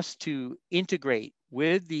for us to integrate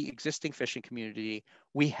with the existing fishing community,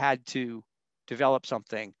 we had to develop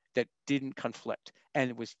something that didn't conflict, and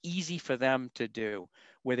it was easy for them to do,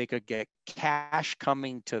 where they could get cash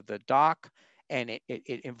coming to the dock, and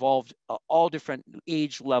it involved all different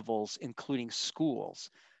age levels, including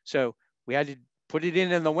schools. So we had to put it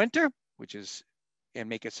in the winter, and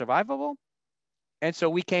make it survivable. And so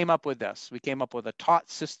we came up with this. We came up with a taut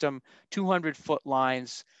system, 200-foot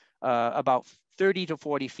lines, about 30 to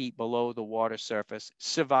 40 feet below the water surface,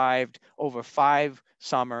 survived over 5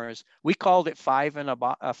 summers. We called it farm in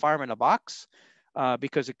a box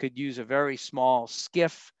because it could use a very small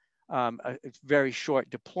skiff, very short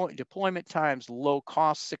deployment times, low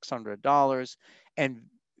cost, $600, and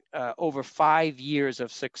over 5 years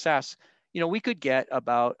of success. We could get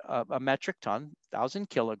about a metric ton, 1,000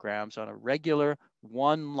 kilograms on a regular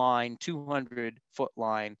one line, 200-foot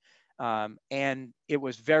line. And it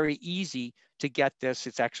was very easy to get this.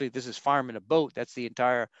 This is farm in a boat. That's the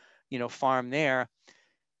entire, farm there.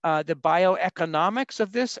 The bioeconomics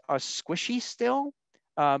of this are squishy still,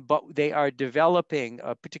 but they are developing,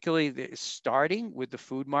 particularly starting with the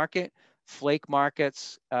food market, flake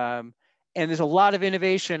markets, and there's a lot of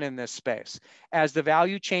innovation in this space. As the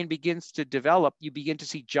value chain begins to develop, you begin to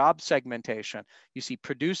see job segmentation. You see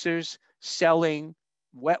producers selling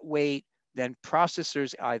wet weight, then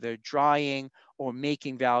processors either drying or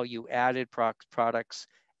making value added products.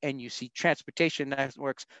 And you see transportation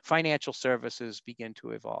networks, financial services begin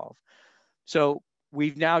to evolve. So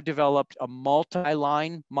we've now developed a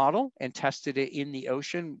multi-line model and tested it in the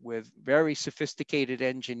ocean with very sophisticated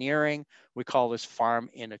engineering. We call this farm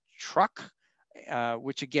in a truck,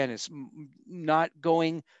 which again is not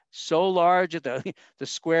going so large at the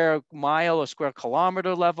square mile or square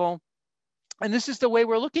kilometer level. And this is the way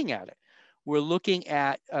we're looking at it. We're looking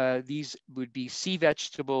at these would be sea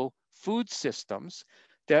vegetable food systems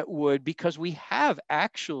that would, because we have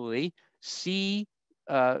actually sea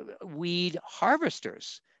weed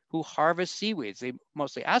harvesters who harvest seaweeds. They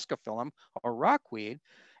mostly ascophyllum or rockweed,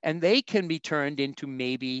 and they can be turned into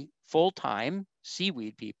maybe full-time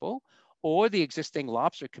seaweed people, or the existing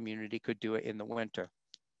lobster community could do it in the winter.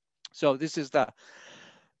 So this is the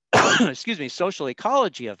excuse me, social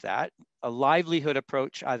ecology of that, a livelihood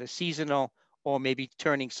approach, either seasonal or maybe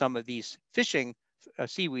turning some of these fishing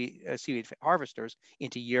seaweed harvesters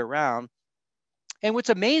into year-round. And what's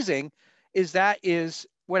amazing is that is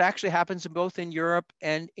what actually happens both in Europe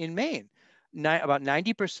and in Maine. About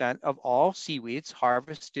 90% of all seaweeds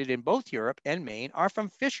harvested in both Europe and Maine are from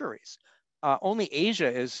fisheries. Only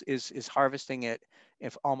Asia is harvesting it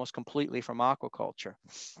almost completely from aquaculture.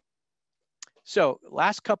 So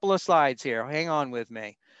last couple of slides here, hang on with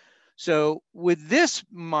me. So with this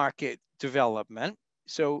market development,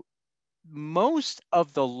 so most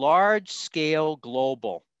of the large scale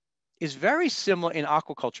global is very similar in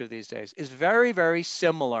aquaculture these days, is very, very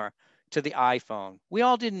similar to the iPhone. We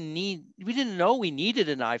didn't know we needed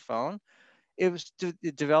an iPhone. It was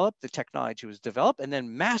developed, the technology was developed, and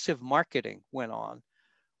then massive marketing went on.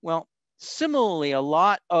 Well, similarly, a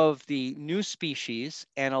lot of the new species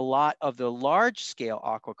and a lot of the large scale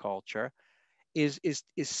aquaculture is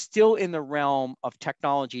still in the realm of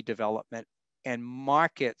technology development and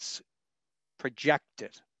markets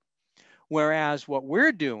projected. Whereas what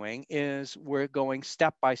we're doing is we're going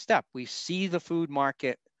step by step. We see the food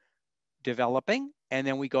market developing, and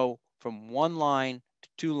then we go from 1 line to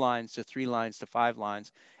 2 lines to 3 lines to 5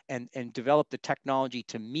 lines and develop the technology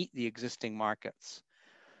to meet the existing markets.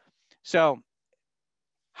 So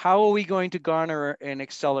how are we going to garner an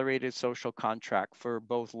accelerated social contract for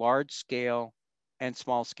both large scale and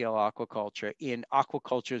small scale aquaculture in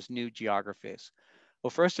aquaculture's new geographies?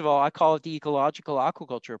 Well, first of all, I call it the ecological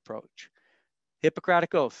aquaculture approach.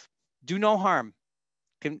 Hippocratic oath, do no harm.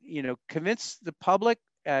 Convince the public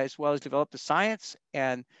as well as develop the science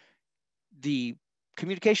and the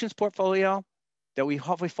communications portfolio that we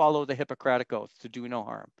hopefully follow the Hippocratic oath to do no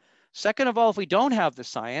harm. Second of all, if we don't have the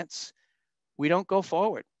science, we don't go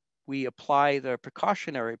forward. We apply the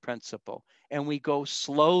precautionary principle and we go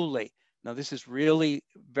slowly. Now, this is really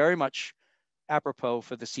very much apropos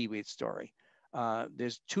for the seaweed story.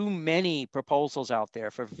 There's too many proposals out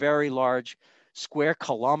there for very large square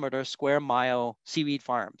kilometer, square mile seaweed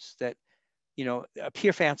farms that, you know,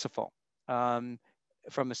 appear fanciful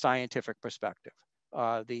from a scientific perspective.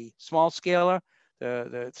 The small scaler,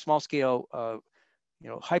 the small scale, you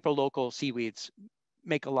know, hyperlocal seaweeds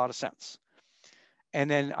make a lot of sense. And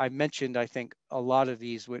then I mentioned, I think, a lot of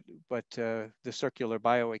these, but the circular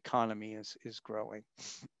bioeconomy is growing.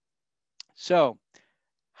 So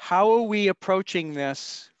how are we approaching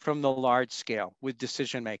this from the large scale with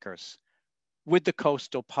decision makers, with the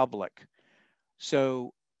coastal public?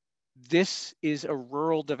 So this is a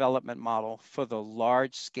rural development model for the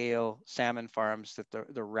large scale salmon farms that the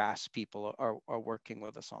IRAS people are working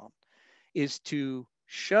with us on, is to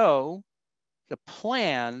show the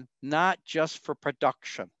plan, not just for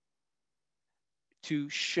production, to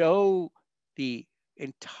show the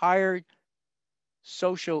entire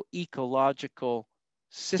socio-ecological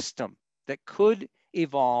system that could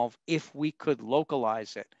evolve if we could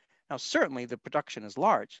localize it. Now, certainly the production is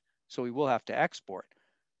large, so we will have to export,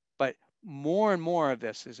 but more and more of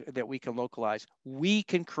this is that we can localize. We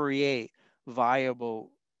can create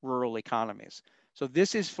viable rural economies. So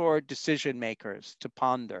this is for decision makers to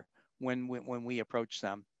ponder when we approach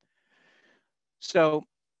them. So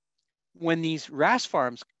when these RAS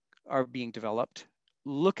farms are being developed,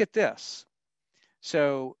 look at this.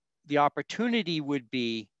 So the opportunity would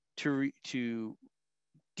be to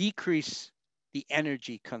decrease the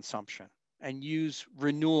energy consumption and use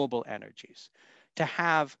renewable energies, to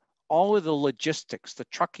have all of the logistics, the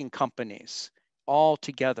trucking companies all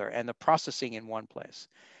together and the processing in one place.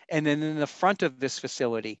 And then in the front of this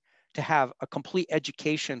facility, to have a complete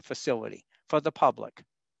education facility for the public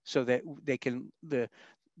so that they can, the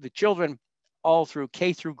children all through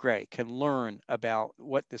K through grade can learn about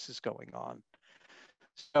what this is going on.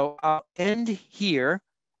 So I'll end here,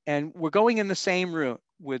 and we're going in the same route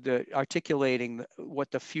with articulating what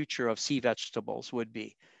the future of sea vegetables would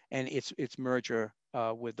be and its merger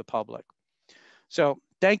with the public. So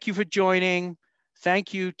thank you for joining.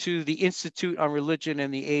 Thank you to the Institute on Religion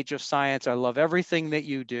in the Age of Science. I love everything that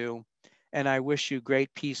you do, and I wish you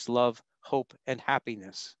great peace, love, hope, and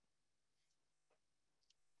happiness.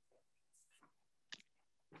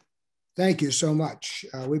 Thank you so much.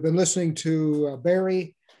 We've been listening to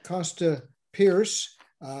Barry Costa-Pierce,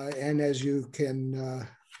 and as you can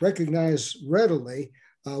recognize readily,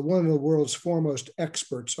 one of the world's foremost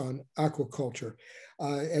experts on aquaculture.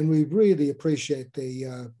 And we really appreciate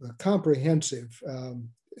the comprehensive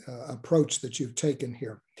approach that you've taken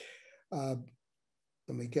here. Let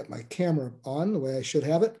me get my camera on the way I should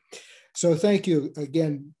have it. So thank you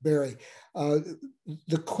again, Barry.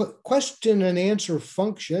 The question and answer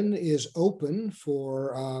function is open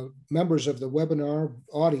for members of the webinar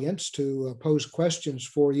audience to pose questions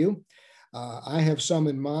for you. I have some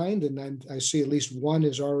in mind, and I see at least one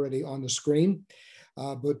is already on the screen,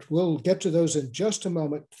 but we'll get to those in just a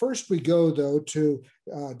moment. First, we go, though, to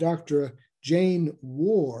Dr. Jane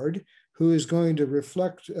Ward, who is going to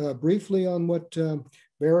reflect briefly on what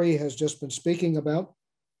Barry has just been speaking about.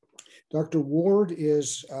 Dr. Ward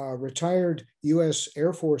is a retired U.S.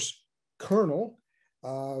 Air Force colonel,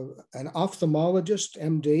 an ophthalmologist,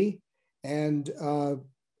 MD, and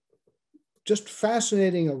just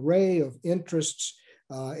fascinating array of interests,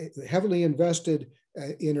 heavily invested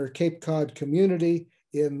in her Cape Cod community,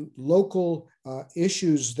 in local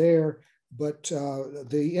issues there, but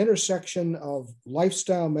the intersection of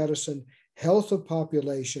lifestyle medicine, health of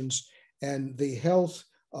populations, and the health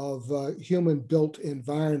of human-built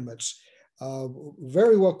environments.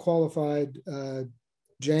 Very well qualified,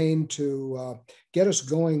 Jane, to get us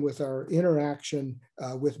going with our interaction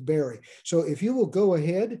with Barry. So if you will go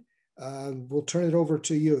ahead, we'll turn it over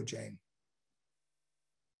to you, Jane.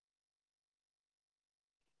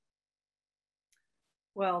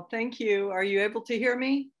 Well, thank you. Are you able to hear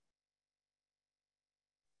me?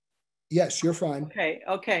 Yes, you're fine.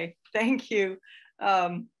 Okay, thank you.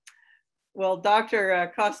 Well, Dr.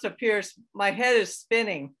 Costa-Pierce, my head is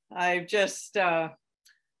spinning. I'm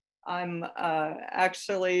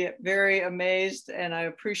actually very amazed, and I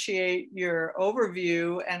appreciate your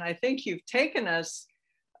overview. And I think you've taken us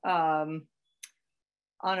on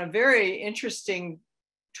a very interesting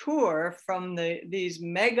tour from these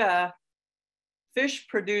mega fish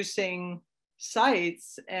producing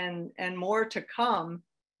sites and more to come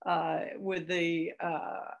with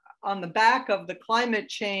on the back of the climate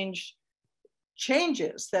changes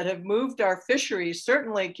that have moved our fisheries.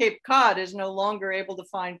 Certainly Cape Cod is no longer able to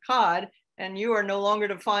find cod, and you are no longer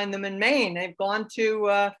to find them in Maine. They've gone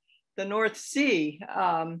to the North Sea.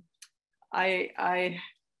 I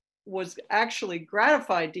was actually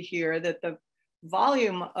gratified to hear that the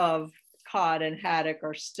volume of cod and haddock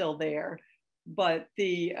are still there, but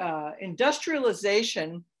the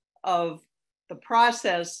industrialization of the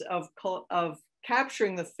process of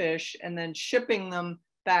capturing the fish and then shipping them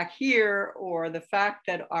back here, or the fact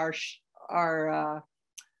that our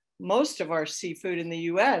most of our seafood in the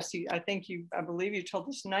U.S., I believe you told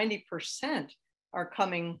us 90%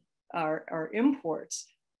 are imports.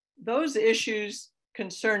 Those issues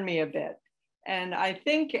concern me a bit. And I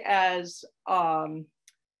think as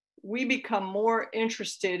we become more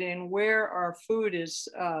interested in where our food is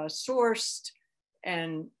sourced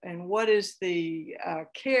and what is the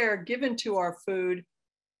care given to our food,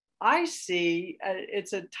 I see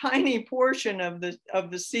it's a tiny portion of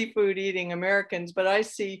the seafood eating Americans, but I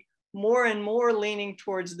see more and more leaning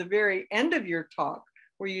towards the very end of your talk,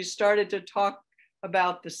 where you started to talk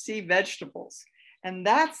about the sea vegetables. And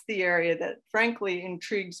that's the area that frankly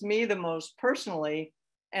intrigues me the most personally,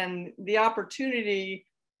 and the opportunity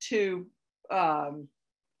to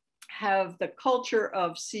have the culture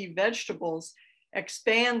of sea vegetables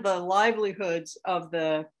expand the livelihoods of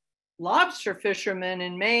the lobster fishermen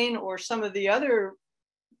in Maine, or some of the other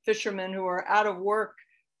fishermen who are out of work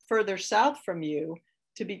further south from you,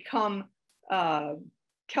 to become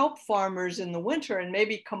kelp farmers in the winter, and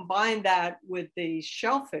maybe combine that with the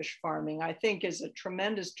shellfish farming, I think is a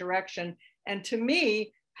tremendous direction. And to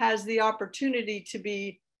me, has the opportunity to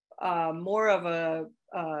be more of a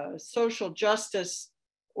social justice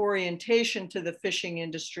orientation to the fishing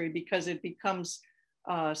industry, because it becomes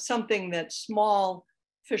something that small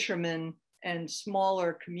fishermen and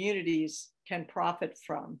smaller communities can profit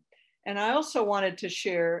from. And I also wanted to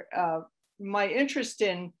share my interest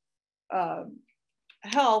in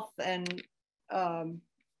health and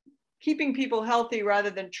keeping people healthy rather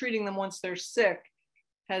than treating them once they're sick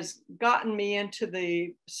has gotten me into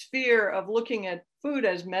the sphere of looking at food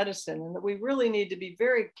as medicine, and that we really need to be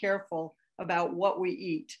very careful about what we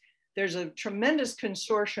eat. There's a tremendous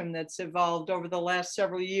consortium that's evolved over the last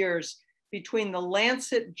several years between the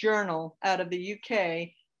Lancet Journal out of the UK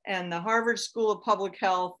and the Harvard School of Public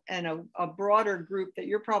Health, and a broader group that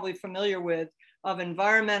you're probably familiar with of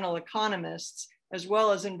environmental economists as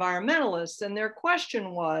well as environmentalists. And their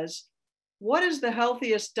question was, what is the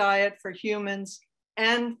healthiest diet for humans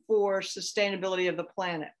and for sustainability of the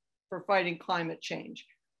planet, for fighting climate change?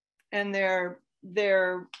 And their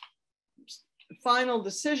final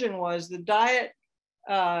decision was the diet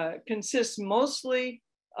consists mostly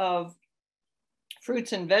of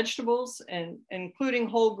fruits and vegetables, and including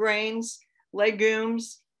whole grains,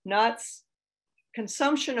 legumes, nuts.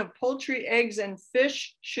 Consumption of poultry, eggs, and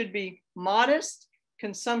fish should be modest.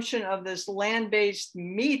 Consumption of this land-based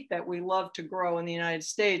meat that we love to grow in the United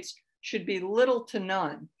States should be little to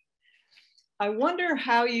none. I wonder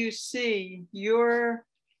how you see your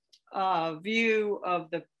view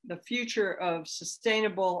of the future of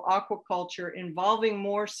sustainable aquaculture involving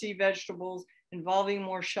more sea vegetables, involving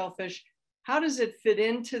more shellfish. How does it fit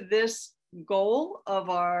into this goal of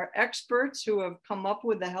our experts who have come up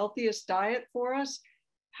with the healthiest diet for us?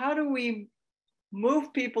 How do we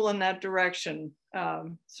move people in that direction?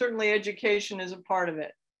 Certainly education is a part of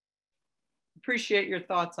it. Appreciate your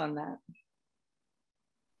thoughts on that.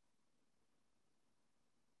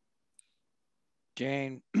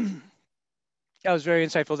 Jane, that was very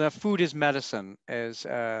insightful. Now, food is medicine, as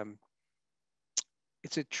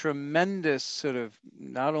it's a tremendous sort of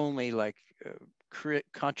not only like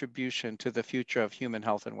contribution to the future of human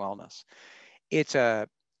health and wellness. It's a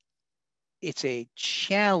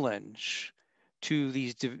challenge to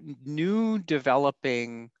these new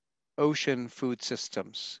developing ocean food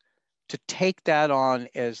systems to take that on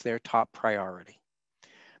as their top priority,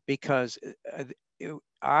 because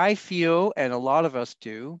I feel, and a lot of us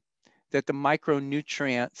do, that the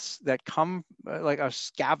micronutrients that come like are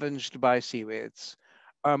scavenged by seaweeds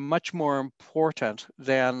are much more important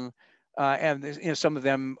than and some of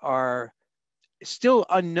them are still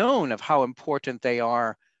unknown of how important they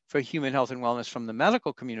are for human health and wellness from the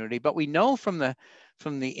medical community. But we know from the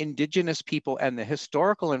indigenous people and the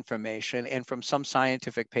historical information, and from some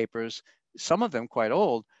scientific papers, some of them quite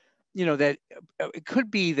old, that it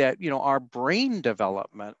could be that our brain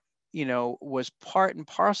development was part and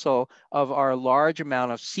parcel of our large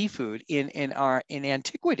amount of seafood in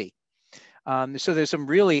antiquity. So there's some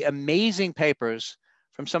really amazing papers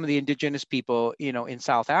from some of the indigenous people, in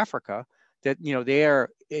South Africa, that they are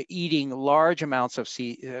eating large amounts of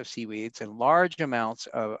seaweeds and large amounts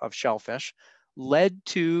of shellfish, led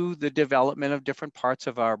to the development of different parts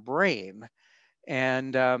of our brain.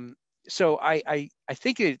 And so I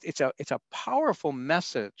think it's a powerful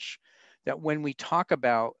message that when we talk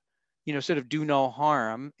about sort of do no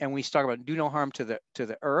harm, and we talk about do no harm to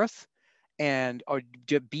the earth, and or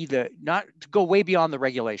to be not to go way beyond the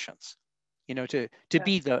regulations, to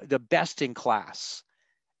be the best in class,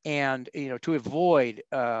 and to avoid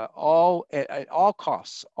all at all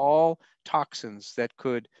costs all toxins that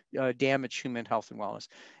could damage human health and wellness.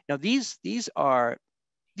 Now these are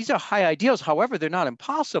high ideals. However, they're not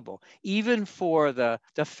impossible. Even for the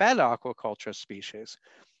fed aquaculture species,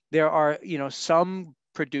 there are some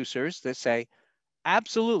producers that say,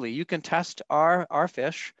 absolutely, you can test our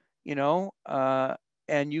fish,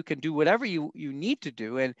 and you can do whatever you need to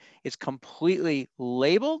do, and it's completely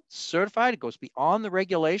labeled, certified. It goes beyond the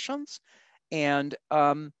regulations, and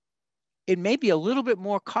it may be a little bit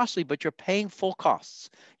more costly, but you're paying full costs.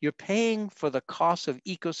 You're paying for the cost of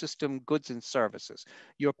ecosystem goods and services.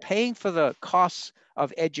 You're paying for the costs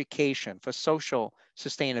of education, for social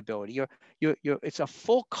sustainability. It's a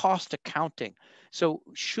full cost accounting. So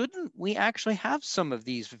shouldn't we actually have some of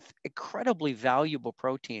these incredibly valuable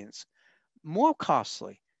proteins more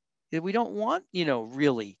costly? We don't want,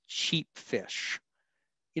 really cheap fish.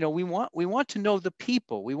 We want to know the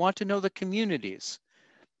people. We want to know the communities.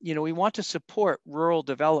 We want to support rural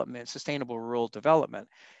development, sustainable rural development.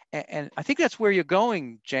 And I think that's where you're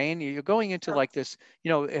going, Jane. You're going into like this,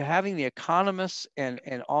 having the economists and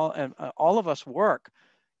all of us work,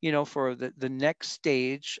 for the next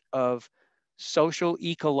stage of social,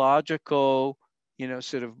 ecological,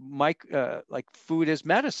 sort of like food as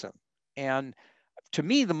medicine. And to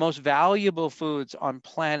me, the most valuable foods on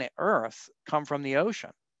planet Earth come from the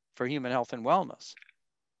ocean for human health and wellness.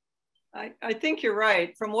 I think you're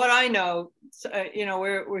right. From what I know,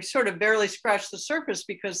 we're sort of barely scratched the surface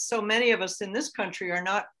because so many of us in this country are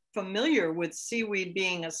not familiar with seaweed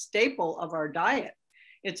being a staple of our diet.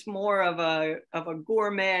 It's more of a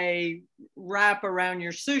gourmet wrap around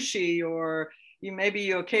your sushi, or maybe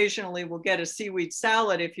you occasionally will get a seaweed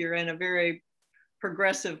salad if you're in a very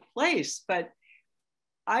progressive place. But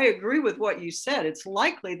I agree with what you said. It's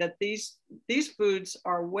likely that these foods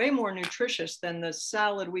are way more nutritious than the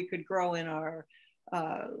salad we could grow in our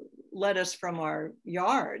lettuce from our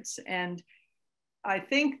yards. And I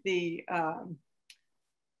think the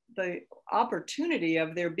opportunity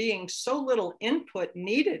of there being so little input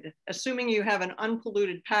needed, assuming you have an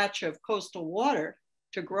unpolluted patch of coastal water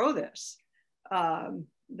to grow this,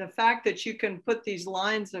 the fact that you can put these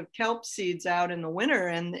lines of kelp seeds out in the winter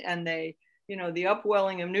and they, the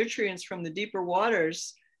upwelling of nutrients from the deeper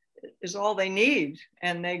waters is all they need,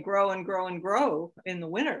 and they grow and grow and grow in the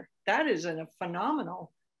winter. That is a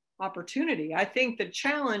phenomenal opportunity. I think the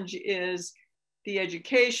challenge is the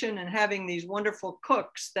education and having these wonderful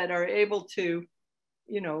cooks that are able to,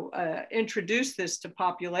 introduce this to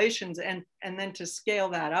populations and then to scale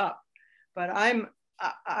that up. But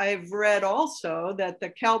I've read also that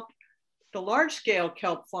the large scale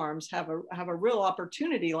kelp farms have a real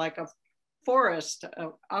opportunity, like a forest,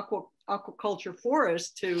 aquaculture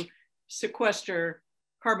forest, to sequester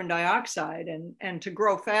carbon dioxide and to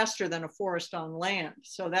grow faster than a forest on land.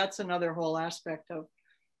 So that's another whole aspect of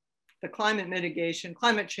the climate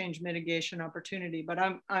change mitigation opportunity. But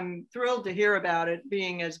I'm thrilled to hear about it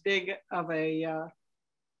being as big of a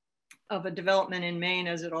development in Maine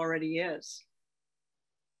as it already is.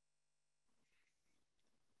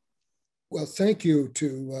 Well, thank you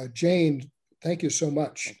to Jane. Thank you so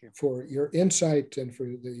much for your insight and for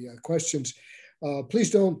the questions.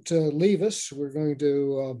 Please don't leave us. We're going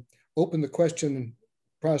to open the question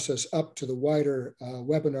process up to the wider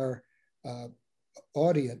webinar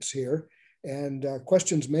audience here. And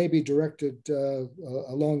questions may be directed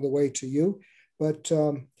along the way to you. But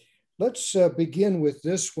let's begin with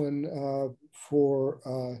this one for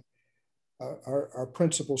our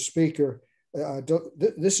principal speaker.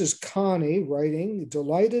 This is Connie writing,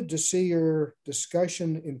 delighted to see your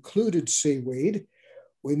discussion included seaweed.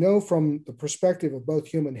 We know from the perspective of both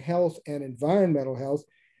human health and environmental health,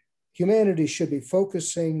 we should be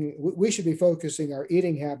focusing our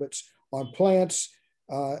eating habits on plants,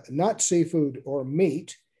 not seafood or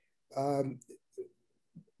meat. But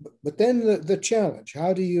then the challenge,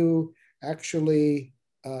 how do you actually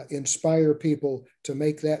inspire people to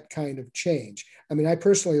make that kind of change? I mean, I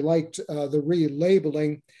personally liked the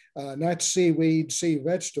relabeling, not seaweed, sea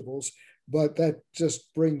vegetables, but that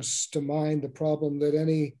just brings to mind the problem that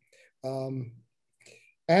any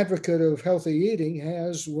advocate of healthy eating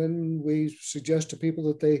has when we suggest to people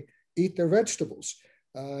that they eat their vegetables.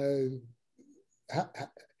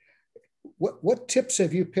 What tips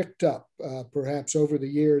have you picked up, perhaps over the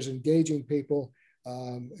years, engaging people,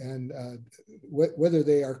 and whether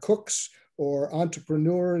they are cooks or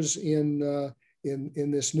entrepreneurs in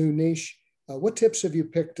this new niche? What tips have you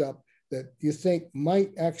picked up that you think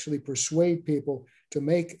might actually persuade people to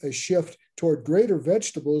make a shift toward greater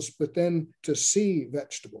vegetables, but then to sea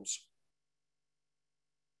vegetables?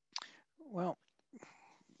 Well,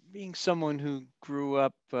 being someone who grew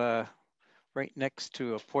up right next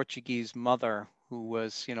to a Portuguese mother who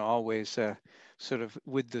was, always sort of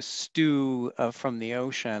with the stew from the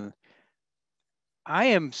ocean, I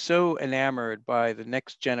am so enamored by the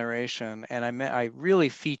next generation, and I really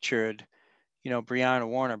featured, Brianna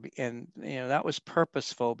Warner, and that was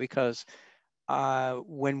purposeful because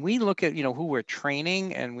when we look at who we're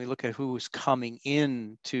training and we look at who's coming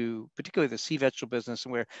in to particularly the sea vegetable business,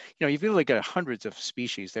 and where you've really got hundreds of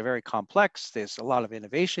species, they're very complex. There's a lot of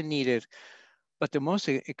innovation needed, but the most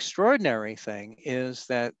extraordinary thing is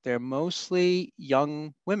that they're mostly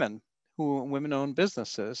young women women-owned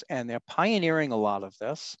businesses, and they're pioneering a lot of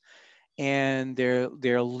this, and they're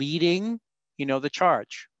leading, the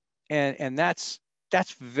charge, and that's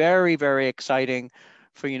very, very exciting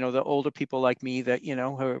for the older people like me that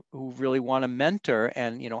who really want to mentor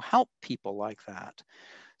and help people like that.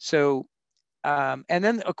 So and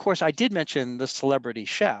then of course I did mention the celebrity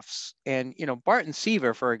chefs, and Barton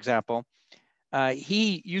Seaver, for example,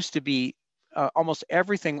 he used to be almost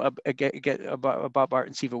everything about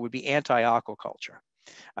Barton Seaver would be anti-aquaculture.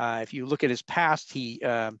 If you look at his past, he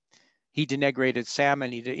denigrated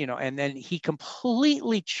salmon, and then he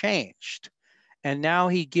completely changed. And now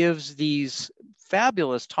he gives these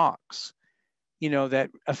fabulous talks, that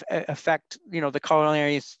affect, the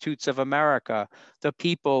Culinary Institutes of America, the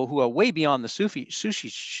people who are way beyond the sushi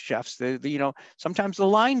chefs, sometimes the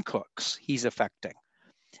line cooks he's affecting.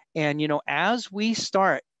 And, as we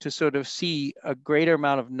start to sort of see a greater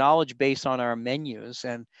amount of knowledge base on our menus,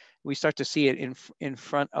 and we start to see it in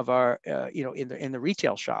front of our, in the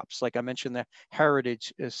retail shops, like I mentioned, the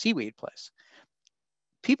Heritage Seaweed place,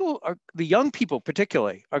 the young people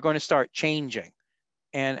particularly are going to start changing.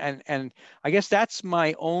 And I guess that's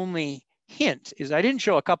my only hint, is I didn't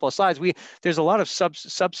show a couple of slides. There's a lot of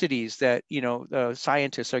subsidies that, the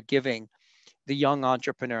scientists are giving the young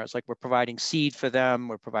entrepreneurs. Like, we're providing seed for them,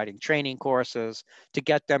 we're providing training courses to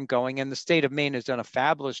get them going. And the state of Maine has done a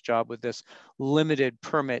fabulous job with this limited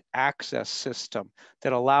permit access system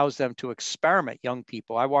that allows them to experiment young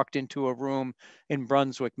people. I walked into a room in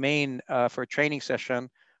Brunswick, Maine for a training session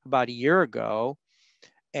about a year ago.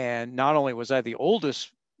 And not only was I the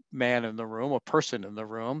oldest man in the room, or person in the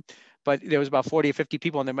room, but there was about 40 or 50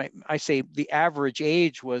 people. And I say the average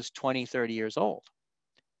age was 20, 30 years old.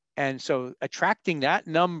 And so attracting that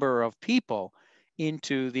number of people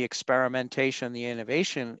into the experimentation, the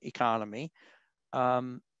innovation economy,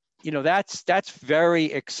 that's very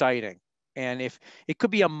exciting. And if it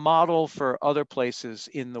could be a model for other places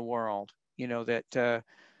in the world, that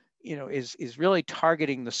is really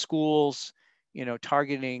targeting the schools,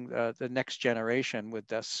 targeting the next generation with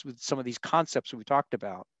some of these concepts we talked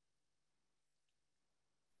about.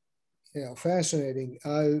 Yeah, fascinating.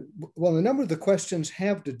 Well, a number of the questions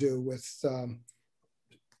have to do with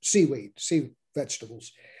seaweed, sea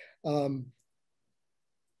vegetables. One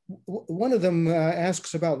of them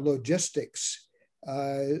asks about logistics.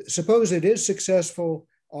 Suppose it is successful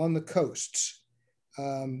on the coasts.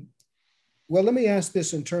 Well, let me ask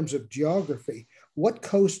this in terms of geography. What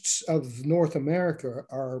coasts of North America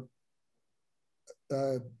are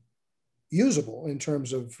usable in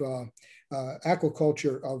terms of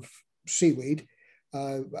aquaculture of seaweed?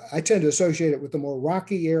 I tend to associate it with the more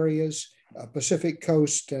rocky areas, Pacific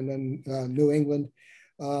coast, and then New England.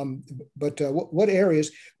 But what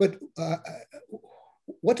areas? But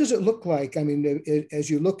what does it look like? I mean, as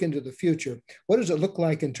you look into the future, what does it look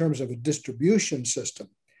like in terms of a distribution system?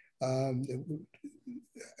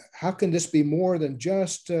 How can this be more than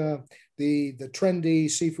just the trendy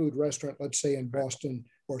seafood restaurant, let's say in Boston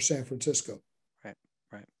or San Francisco? Right.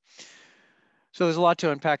 So there's a lot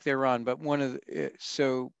to unpack there, Ron. But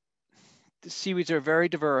so the seaweeds are very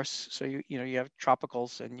diverse. So you have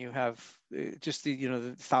tropicals, and you have just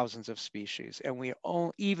the thousands of species. And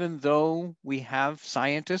even though we have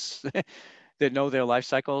scientists that know their life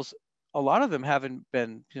cycles, a lot of them haven't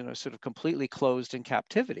been sort of completely closed in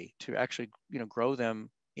captivity to actually grow them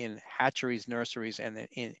in hatcheries, nurseries, and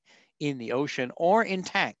in the ocean or in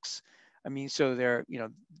tanks. I mean, so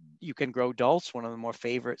you can grow dulse, one of the more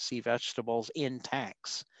favorite sea vegetables, in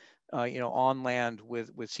tanks, on land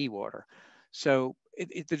with seawater. So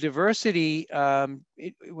the diversity,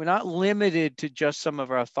 we're not limited to just some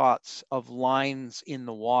of our thoughts of lines in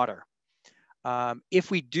the water.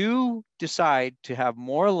 If we do decide to have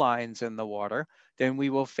more lines in the water, then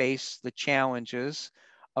we will face the challenges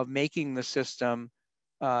of making the system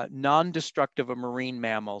non-destructive of marine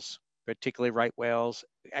mammals, particularly right whales,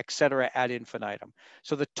 et cetera, ad infinitum.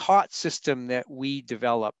 So the taught system that we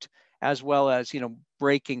developed, as well as,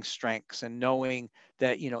 breaking strengths and knowing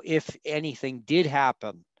that, if anything did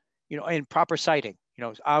happen, in proper sighting,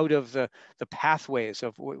 out of the pathways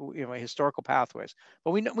of, historical pathways.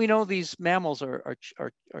 But we know these mammals are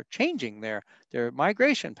changing their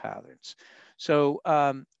migration patterns. So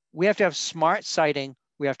we have to have smart sighting.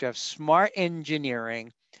 We have to have smart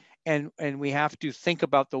engineering, and we have to think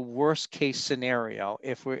about the worst case scenario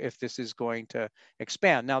if this is going to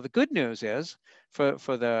expand. Now, the good news is,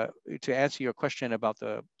 to answer your question about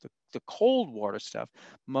the cold water stuff,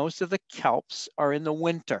 most of the kelps are in the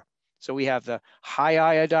winter. So we have the high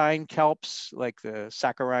iodine kelps, like the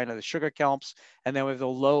saccharine or the sugar kelps, and then we have the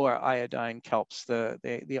lower iodine kelps, the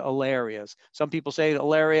alarias. Some people say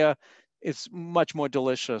alaria is much more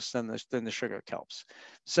delicious than the sugar kelps.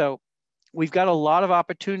 So we've got a lot of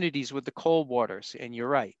opportunities with the cold waters, and you're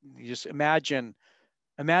right. You just imagine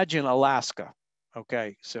Alaska.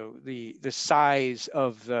 Okay, so the size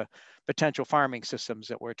of the potential farming systems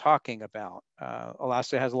that we're talking about.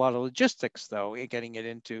 Alaska has a lot of logistics, though, in getting it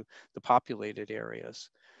into the populated areas.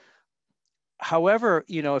 However,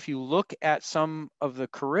 if you look at some of the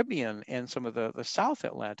Caribbean and some of the South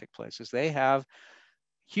Atlantic places, they have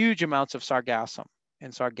huge amounts of sargassum,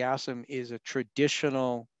 and sargassum is a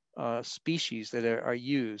traditional species that are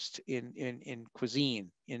used in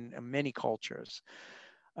cuisine in many cultures.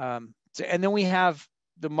 And then we have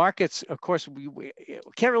the markets. Of course, we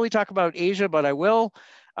can't really talk about Asia, but I will.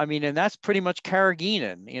 I mean, and that's pretty much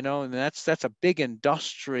carrageenan, and that's a big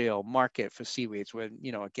industrial market for seaweeds. When,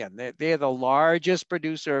 again, they're the largest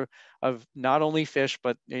producer of not only fish,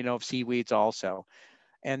 but, of seaweeds also.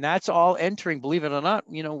 And that's all entering, believe it or not,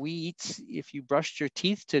 we eat, if you brushed your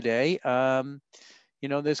teeth today,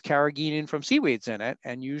 there's carrageenan from seaweeds in it.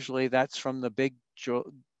 And usually that's from the big,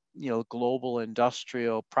 global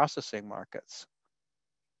industrial processing markets.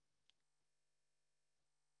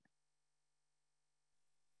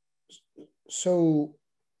 So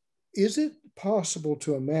is it possible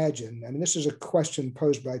to imagine, I mean, this is a question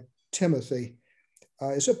posed by Timothy,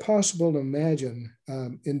 is it possible to imagine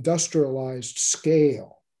industrialized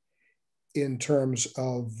scale in terms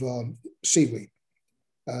of seaweed?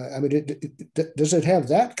 I mean, does it have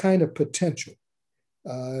that kind of potential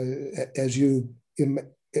as you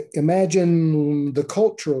imagine the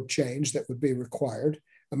cultural change that would be required?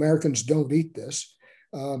 Americans don't eat this,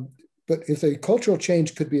 but if a cultural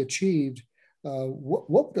change could be achieved, what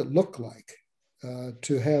would it look like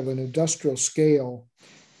to have an industrial scale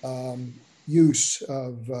use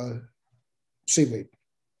of seaweed?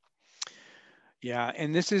 Yeah,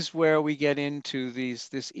 and this is where we get into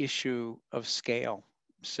this issue of scale.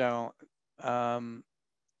 So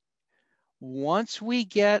once we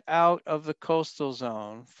get out of the coastal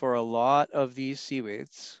zone for a lot of these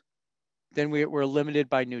seaweeds, then we're limited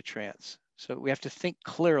by nutrients. So we have to think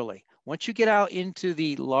clearly. Once you get out into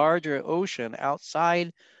the larger ocean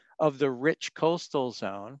outside of the rich coastal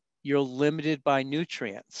zone, you're limited by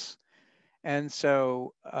nutrients. And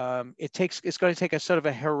so it's going to take a sort of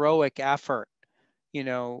a heroic effort,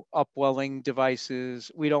 upwelling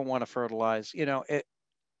devices. We don't want to fertilize,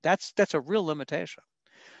 that's a real limitation.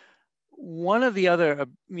 One of the other,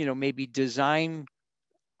 maybe design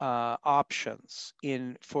options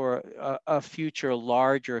for a future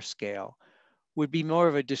larger scale would be more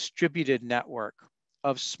of a distributed network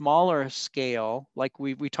of smaller scale, like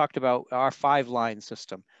we talked about our 5-line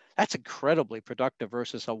system. That's incredibly productive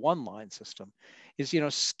versus a 1-line system. Is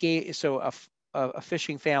scale. So a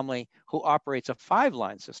fishing family who operates a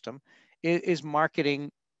 5-line system is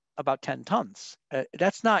marketing about 10 tons.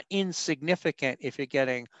 That's not insignificant if you're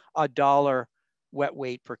getting $1 wet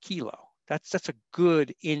weight per kilo. That's a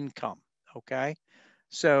good income. Okay.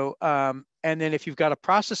 So, and then if you've got a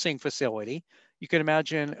processing facility, you can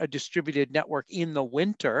imagine a distributed network in the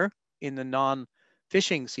winter, in the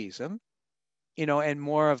non-fishing season, and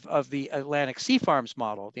more of the Atlantic Sea Farms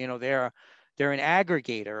model. They're an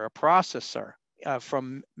aggregator, a processor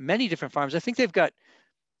from many different farms. I think they've got,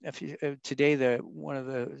 today, one of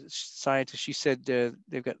the scientists, she said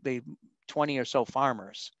they've got 20 or so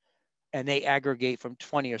farmers, and they aggregate from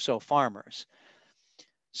 20 or so farmers.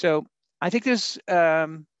 So I think there's,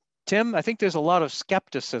 Tim, I think there's a lot of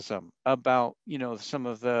skepticism about, some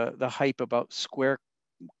of the hype about square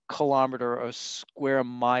kilometer or square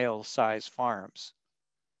mile size farms.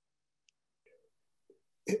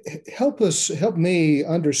 Help me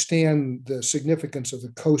understand the significance of the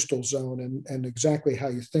coastal zone and exactly how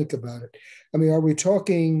you think about it. I mean, are we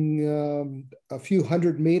talking a few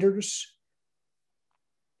hundred meters,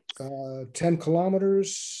 10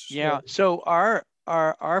 kilometers? Yeah. So our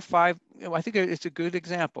our five, I think it's a good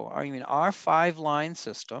example. I mean, our 5-line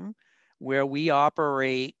system where we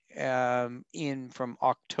operate from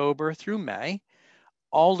October through May,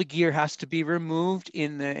 all the gear has to be removed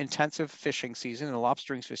in the intensive fishing season, the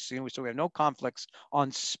lobstering fishing season, so we have no conflicts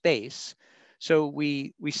on space. So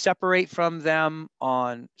we separate from them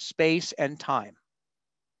on space and time.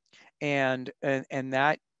 And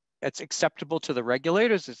that's acceptable to the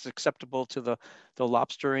regulators, it's acceptable to the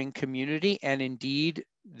lobstering community, and indeed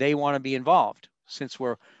they want to be involved since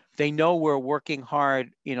they know we're working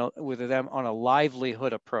hard, with them on a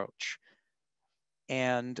livelihood approach.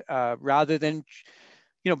 And rather than,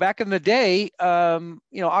 back in the day,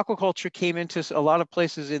 aquaculture came into a lot of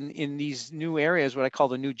places in these new areas, what I call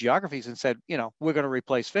the new geographies, and said, we're going to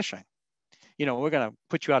replace fishing. We're going to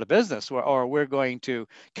put you out of business, or we're going to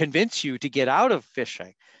convince you to get out of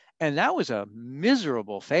fishing. And that was a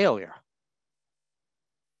miserable failure.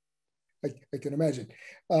 I can imagine.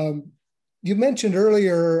 You mentioned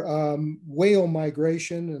earlier whale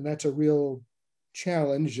migration, and that's a real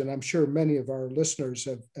challenge. And I'm sure many of our listeners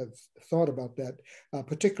have thought about that,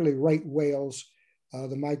 particularly right whales,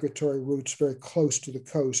 the migratory routes very close to the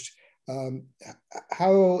coast.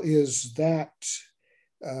 How is that?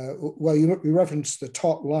 Well, you referenced the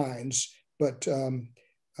taut lines, but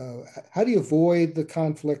how do you avoid the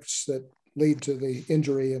conflicts that lead to the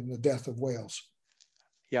injury and the death of whales?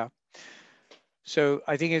 Yeah. So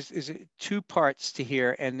I think it's 2 parts to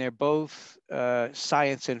here, and they're both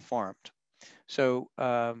science informed. So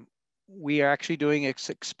we are actually doing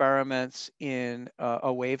experiments in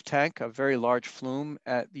a wave tank, a very large flume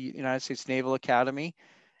at the United States Naval Academy,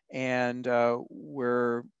 and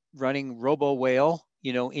we're running robo whale,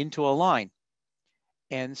 into a line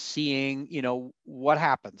and seeing, what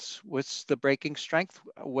happens. What's the breaking strength?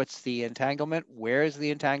 What's the entanglement? Where is the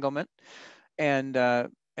entanglement? And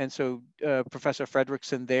so Professor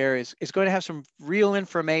Fredrickson there is going to have some real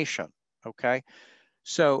information, okay?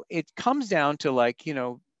 So it comes down to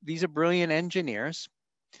these are brilliant engineers,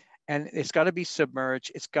 and it's got to be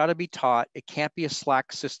submerged. It's got to be taut. It can't be a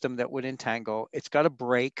slack system that would entangle. It's got to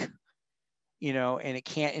break, and it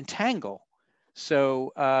can't entangle.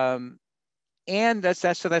 So, and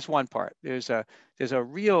that's one part. There's a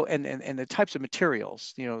real, and the types of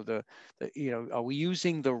materials, are we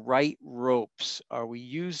using the right ropes? Are we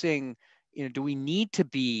using, do we need to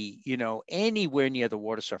be, anywhere near the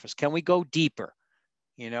water surface? Can we go deeper?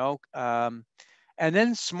 And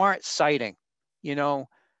then smart sighting.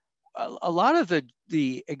 A lot of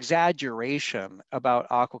the exaggeration about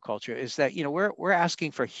aquaculture is that we're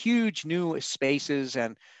asking for huge new spaces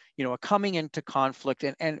and coming into conflict,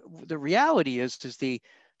 and the reality is the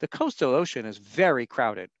coastal ocean is very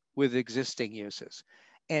crowded with existing uses,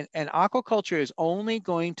 and aquaculture is only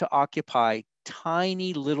going to occupy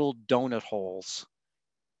tiny little donut holes,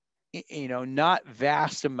 not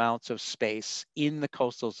vast amounts of space in the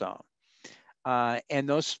coastal zone. And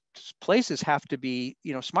those places have to be,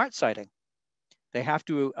 smart sighting. They have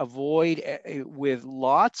to avoid with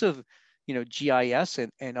lots of, GIS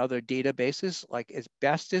and other databases, like as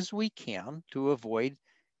best as we can to avoid,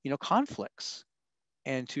 conflicts,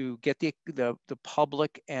 and to get the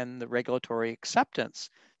public and the regulatory acceptance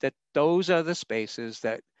that those are the spaces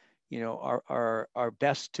that, are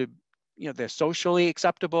best to, they're socially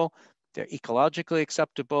acceptable, they're ecologically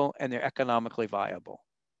acceptable, and they're economically viable.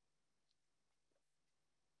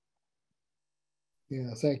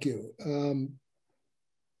 Yeah, thank you.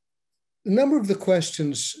 A number of the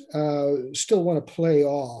questions still want to play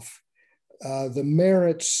off the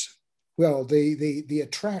merits, well, the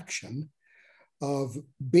attraction of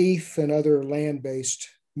beef and other land-based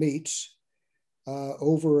meats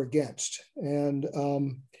over against. And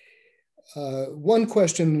one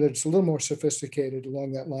question that's a little more sophisticated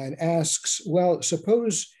along that line asks, well,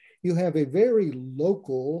 suppose you have a very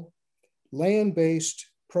local land-based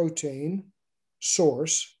protein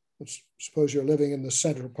source. Let's suppose you're living in the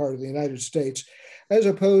central part of the United States, as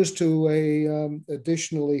opposed to a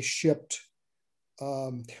additionally shipped.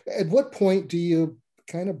 At what point do you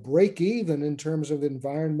kind of break even in terms of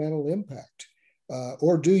environmental impact,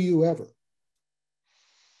 or do you ever?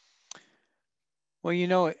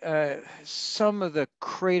 Well, some of the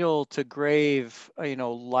cradle to grave,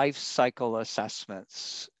 life cycle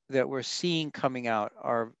assessments that we're seeing coming out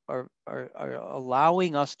are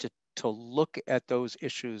allowing us to look at those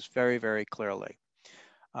issues very, very clearly.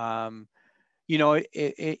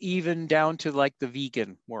 Even down to like the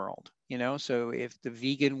vegan world, so if the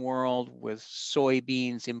vegan world with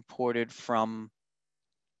soybeans imported from,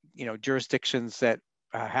 jurisdictions that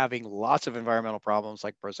are having lots of environmental problems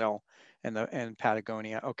like Brazil and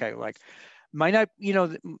Patagonia, okay, might not, you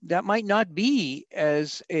know, that might not be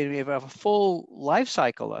as if a full life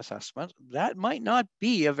cycle assessment, that might not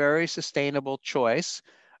be a very sustainable choice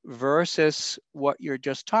versus what you're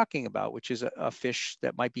just talking about, which is a fish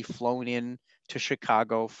that might be flown in to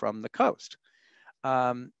Chicago from the coast.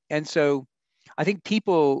 And so I think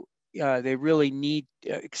people, they really need,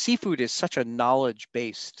 seafood is such a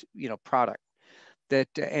knowledge-based, you know, product that,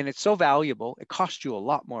 and it's so valuable, it costs you a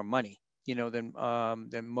lot more money, you know, than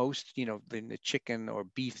most, you know, than the chicken or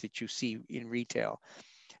beef that you see in retail.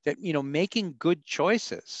 That, you know, making good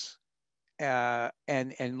choices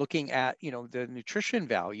and looking at, you know, the nutrition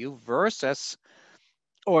value versus,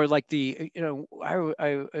 or like the, you know,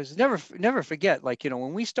 I was never forget, like, you know,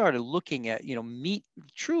 when we started looking at, you know, meat,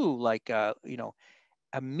 true, like, you know,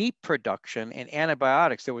 a meat production and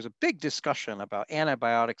antibiotics, there was a big discussion about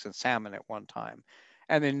antibiotics and salmon at one time.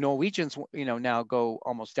 And then Norwegians, you know, now go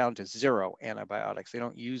almost down to 0 antibiotics. They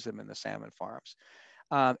don't use them in the salmon farms.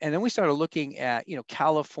 And then we started looking at, you know,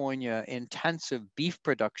 California intensive beef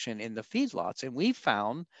production in the feedlots. And we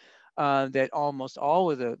found that almost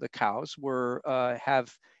all of the cows were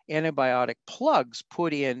have antibiotic plugs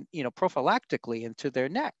put in, you know, prophylactically into their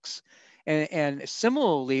necks. And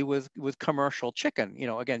similarly with commercial chicken, you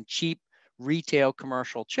know, again, cheap retail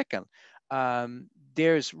commercial chicken,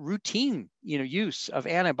 there's routine, you know, use of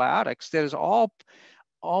antibiotics that is all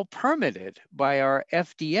permitted by our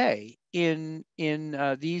FDA in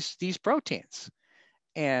these proteins.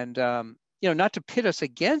 And you know, not to pit us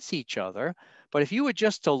against each other, but if you were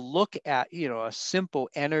just to look at, you know, a simple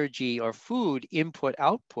energy or food input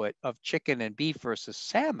output of chicken and beef versus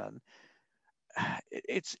salmon,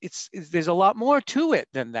 it's there's a lot more to it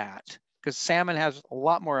than that, because salmon has a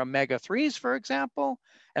lot more omega-3s, for example.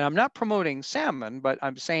 And I'm not promoting salmon, but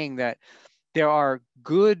I'm saying that there are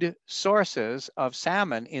good sources of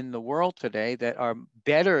salmon in the world today that are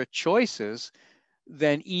better choices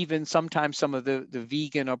than even sometimes some of the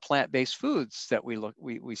vegan or plant-based foods that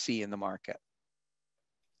we see in the market.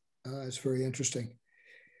 It's very interesting.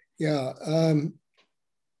 Yeah.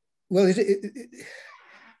 Well,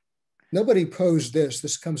 nobody posed this.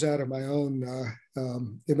 This comes out of my own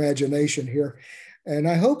imagination here. And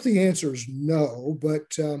I hope the answer is no,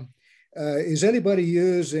 but is anybody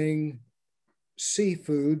using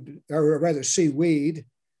seafood, or rather seaweed,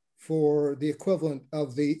 for the equivalent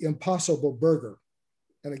of the Impossible Burger?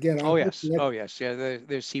 And again, oh yes, yeah,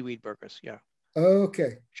 there's seaweed burgers, yeah.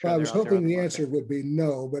 Okay, Sure, well, I was hoping the answer would be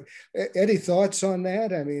no, but any thoughts on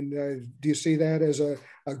that? I mean, do you see that as a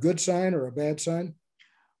good sign or a bad sign?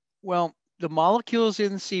 Well, the molecules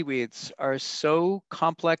in seaweeds are so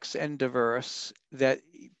complex and diverse that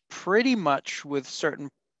pretty much with certain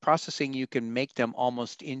processing, you can make them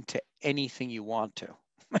almost into anything you want to,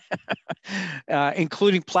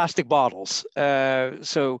 including plastic bottles.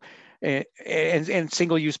 So, and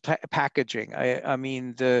single-use packaging. I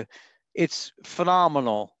mean, it's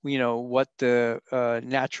phenomenal, you know, what the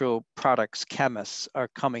natural products chemists are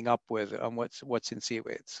coming up with on what's in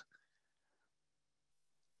seaweeds.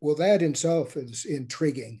 Well, that in itself is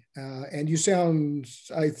intriguing. And you sound,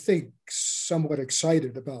 I think, somewhat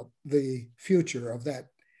excited about the future of that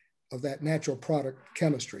natural product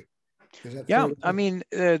chemistry. Yeah, I mean,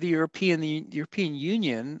 the European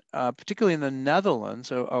Union, particularly in the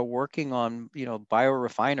Netherlands, are working on, you know,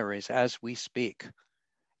 biorefineries as we speak,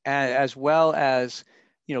 and as well as,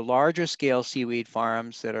 you know, larger scale seaweed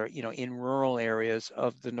farms that are, you know, in rural areas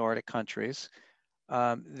of the Nordic countries.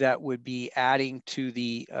 That would be adding to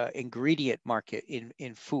the ingredient market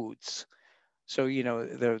in foods. So, you know,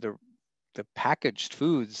 the packaged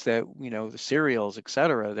foods that, you know, the cereals, et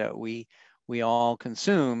cetera, that we all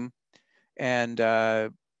consume, and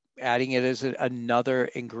adding it as another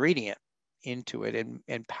ingredient into it,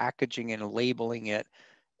 and packaging and labeling it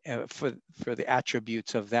for the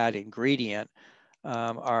attributes of that ingredient.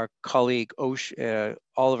 Our colleague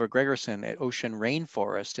Oliver Gregerson at Ocean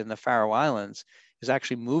Rainforest in the Faroe Islands is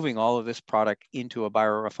actually moving all of this product into a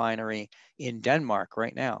biorefinery in Denmark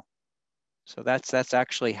right now. So that's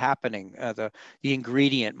actually happening, the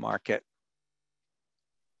ingredient market.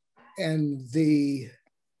 And the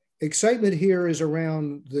excitement here is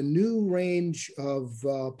around the new range of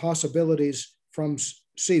possibilities from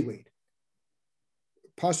seaweed,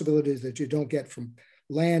 possibilities that you don't get from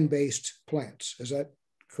land-based plants. Is that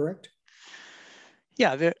correct?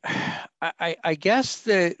 Yeah, I guess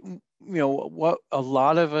that, you know, what a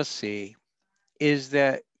lot of us see is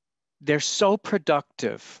that they're so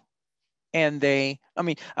productive, and I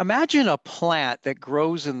mean, imagine a plant that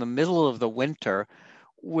grows in the middle of the winter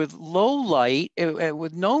with low light,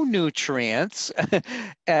 with no nutrients,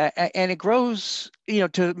 and it grows, you know,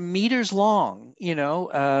 to meters long, you know,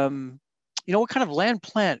 You know, what kind of land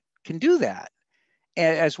plant can do that,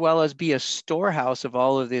 as well as be a storehouse of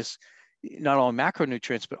all of this, not all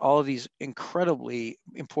macronutrients, but all of these incredibly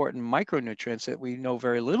important micronutrients that we know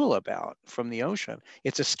very little about from the ocean.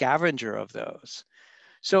 It's a scavenger of those.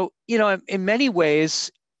 So, you know, in many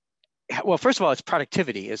ways, well, first of all, its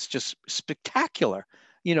productivity is just spectacular,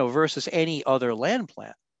 you know, versus any other land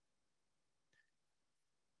plant.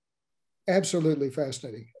 Absolutely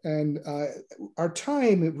fascinating. And our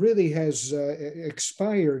time really has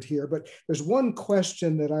expired here, but there's one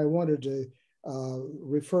question that I wanted to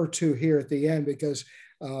refer to here at the end, because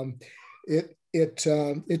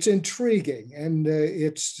it's intriguing, and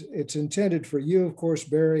it's intended for you, of course,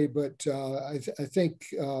 Barry, but I think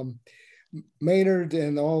Maynard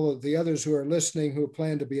and all of the others who are listening who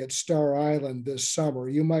plan to be at Star Island this summer,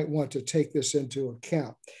 you might want to take this into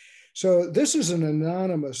account. So this is an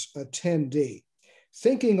anonymous attendee.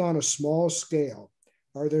 Thinking on a small scale,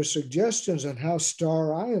 are there suggestions on how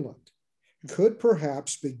Star Island could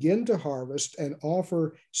perhaps begin to harvest and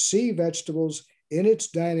offer sea vegetables in its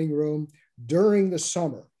dining room during the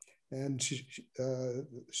summer? And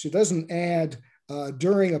she doesn't add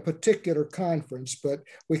during a particular conference, but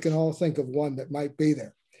we can all think of one that might be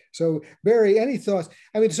there. So, Barry, any thoughts?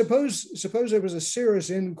 I mean, suppose there was a serious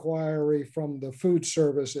inquiry from the food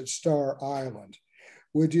service at Star Island.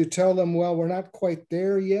 Would you tell them, well, we're not quite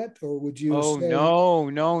there yet? Or would you say,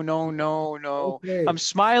 no. Okay. I'm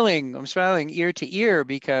smiling ear to ear,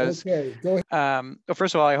 because okay, go ahead.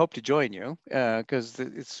 First of all, I hope to join you, because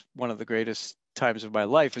it's one of the greatest times of my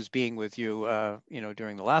life is being with you, you know,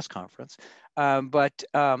 during the last conference.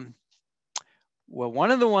 Well,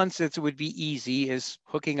 one of the ones that would be easy is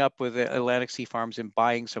hooking up with Atlantic Sea Farms and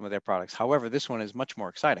buying some of their products. However, this one is much more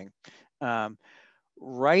exciting.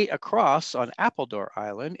 Right across on Appledore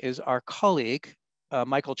Island is our colleague,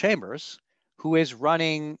 Michael Chambers, who is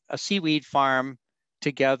running a seaweed farm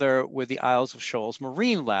together with the Isles of Shoals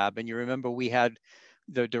Marine Lab. And you remember we had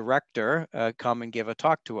the director come and give a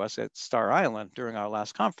talk to us at Star Island during our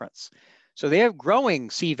last conference. So they are growing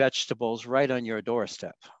sea vegetables right on your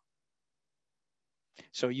doorstep.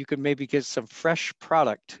 So you could maybe get some fresh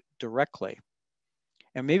product directly.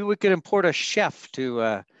 And maybe we could import a chef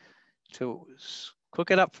to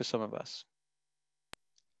cook it up for some of us.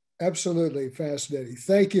 Absolutely fascinating.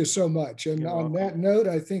 Thank you so much. And on that note,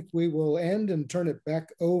 I think we will end and turn it back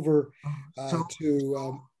over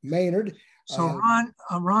to Maynard. So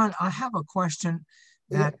Ron, I have a question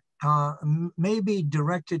that may be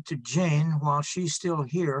directed to Jane while she's still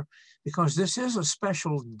here, because this is a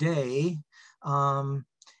special day. And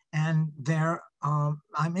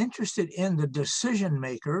I'm interested in the decision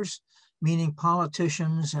makers, meaning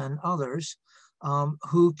politicians and others,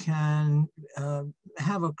 who can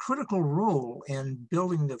have a critical role in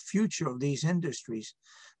building the future of these industries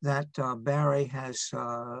that Barry has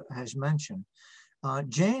mentioned.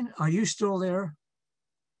 Jane, are you still there?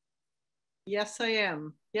 Yes, I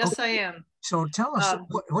am. Yes, I am. So tell us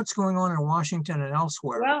what's going on in Washington and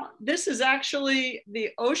elsewhere. Well, this is actually the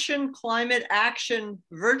Ocean Climate Action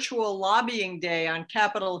Virtual Lobbying Day on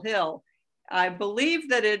Capitol Hill. I believe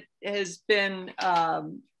that it has been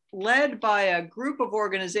led by a group of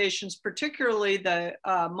organizations, particularly the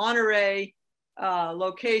Monterey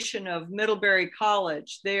location of Middlebury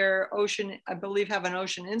College. Their ocean, I believe, have an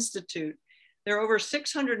Ocean Institute. There are over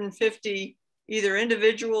 650 either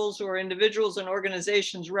individuals and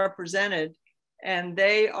organizations represented, and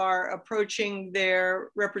they are approaching their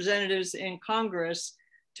representatives in Congress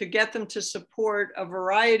to get them to support a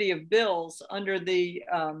variety of bills under the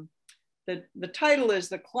title is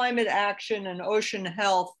the Climate Action and Ocean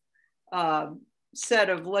Health set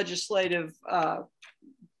of legislative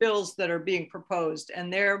bills that are being proposed.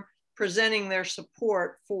 And they're presenting their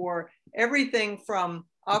support for everything from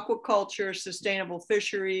aquaculture, sustainable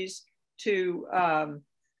fisheries, to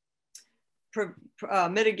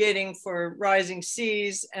mitigating for rising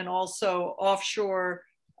seas, and also offshore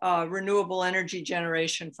renewable energy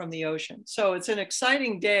generation from the ocean. So it's an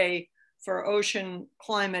exciting day for ocean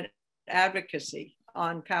climate advocacy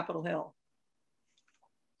on Capitol Hill.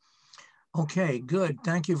 Okay, good.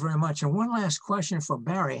 Thank you very much. And one last question for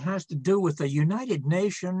Barry. It has to do with the United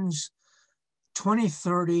Nations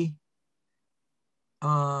 2030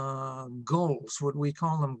 goals. Would we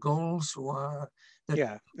call them goals?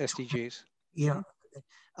 Yeah, SDGs. Yeah.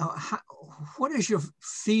 What is your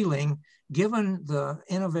feeling, given the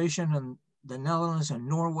innovation in the Netherlands and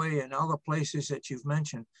Norway and other places that you've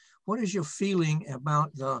mentioned? What is your feeling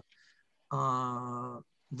about the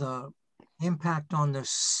impact on the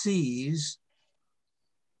seas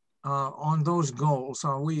on those goals?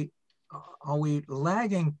 Are we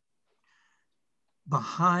lagging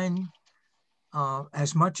behind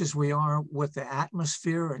as much as we are with the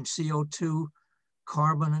atmosphere and CO2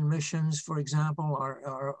 carbon emissions, for example?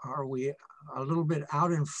 Are we a little bit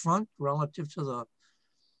out in front relative to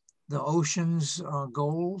the ocean's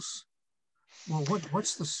goals? Well,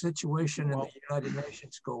 what's the situation in the United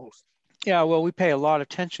Nations goals? Yeah, well, we pay a lot of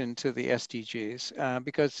attention to the SDGs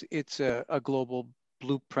because it's a global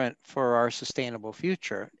blueprint for our sustainable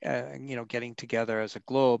future, you know, getting together as a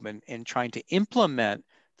globe and trying to implement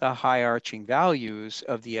the high arching values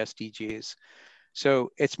of the SDGs.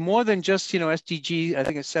 So it's more than just, you know, SDG, I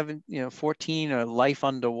think it's 14, life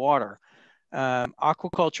underwater.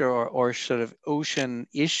 Aquaculture or sort of ocean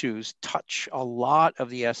issues touch a lot of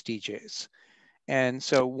the SDGs. And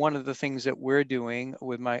so one of the things that we're doing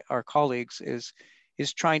with our colleagues is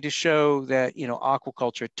trying to show that, you know,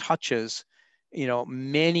 aquaculture touches, you know,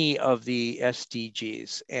 many of the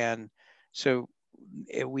SDGs. And so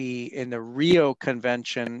we, in the Rio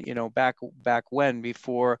Convention, you know, back when,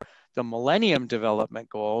 before the Millennium Development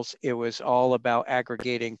Goals, it was all about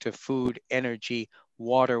aggregating to food, energy,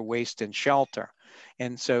 water, waste, and shelter.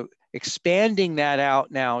 And so expanding that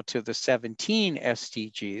out now to the 17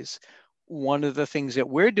 SDGs, one of the things that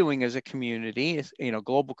we're doing as a community, is, you know,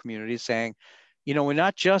 global community, is saying, you know, we're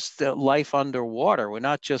not just the life underwater. We're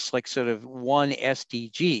not just like sort of one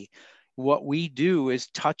SDG. What we do is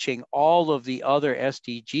touching all of the other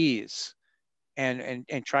SDGs and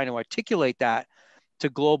trying to articulate that to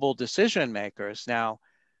global decision makers. Now,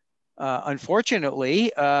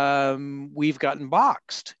 unfortunately, we've gotten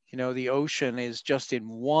boxed. You know, the ocean is just in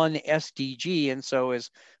one SDG, and so is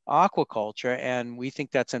aquaculture, and we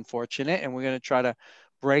think that's unfortunate, and we're going to try to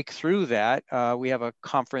break through that. We have a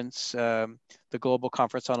conference, the Global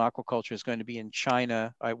Conference on Aquaculture is going to be in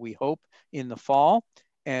China, we hope, in the fall,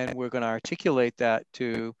 and we're going to articulate that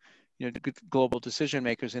to, you know, global decision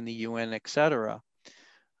makers in the UN, et cetera.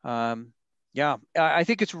 Yeah, I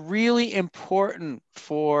think it's really important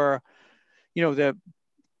for, you know, the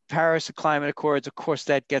Paris Climate Accords. Of course,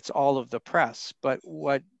 that gets all of the press, but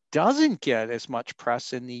what doesn't get as much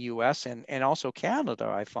press in the US and also Canada,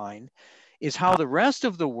 I find, is how the rest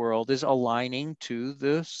of the world is aligning to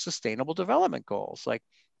the Sustainable Development Goals. Like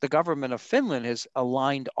the government of Finland has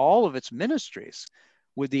aligned all of its ministries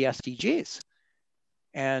with the SDGs.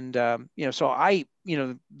 And, you know, so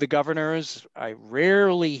the governors, I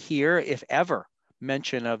rarely hear, if ever,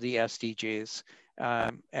 mention of the SDGs.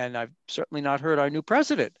 And I've certainly not heard our new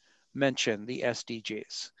president mention the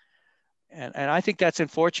SDGs. And I think that's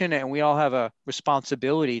unfortunate. And we all have a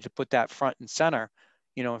responsibility to put that front and center,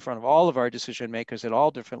 you know, in front of all of our decision makers at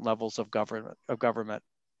all different levels of government.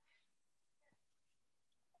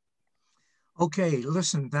 Okay,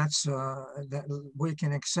 listen, that's that we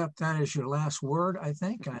can accept that as your last word, I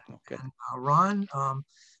think. Okay. And Ron,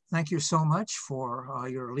 thank you so much for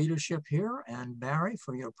your leadership here, and Barry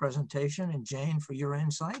for your presentation, and Jane for your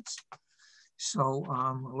insights. So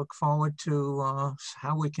look forward to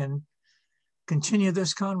how we can continue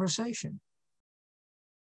this conversation.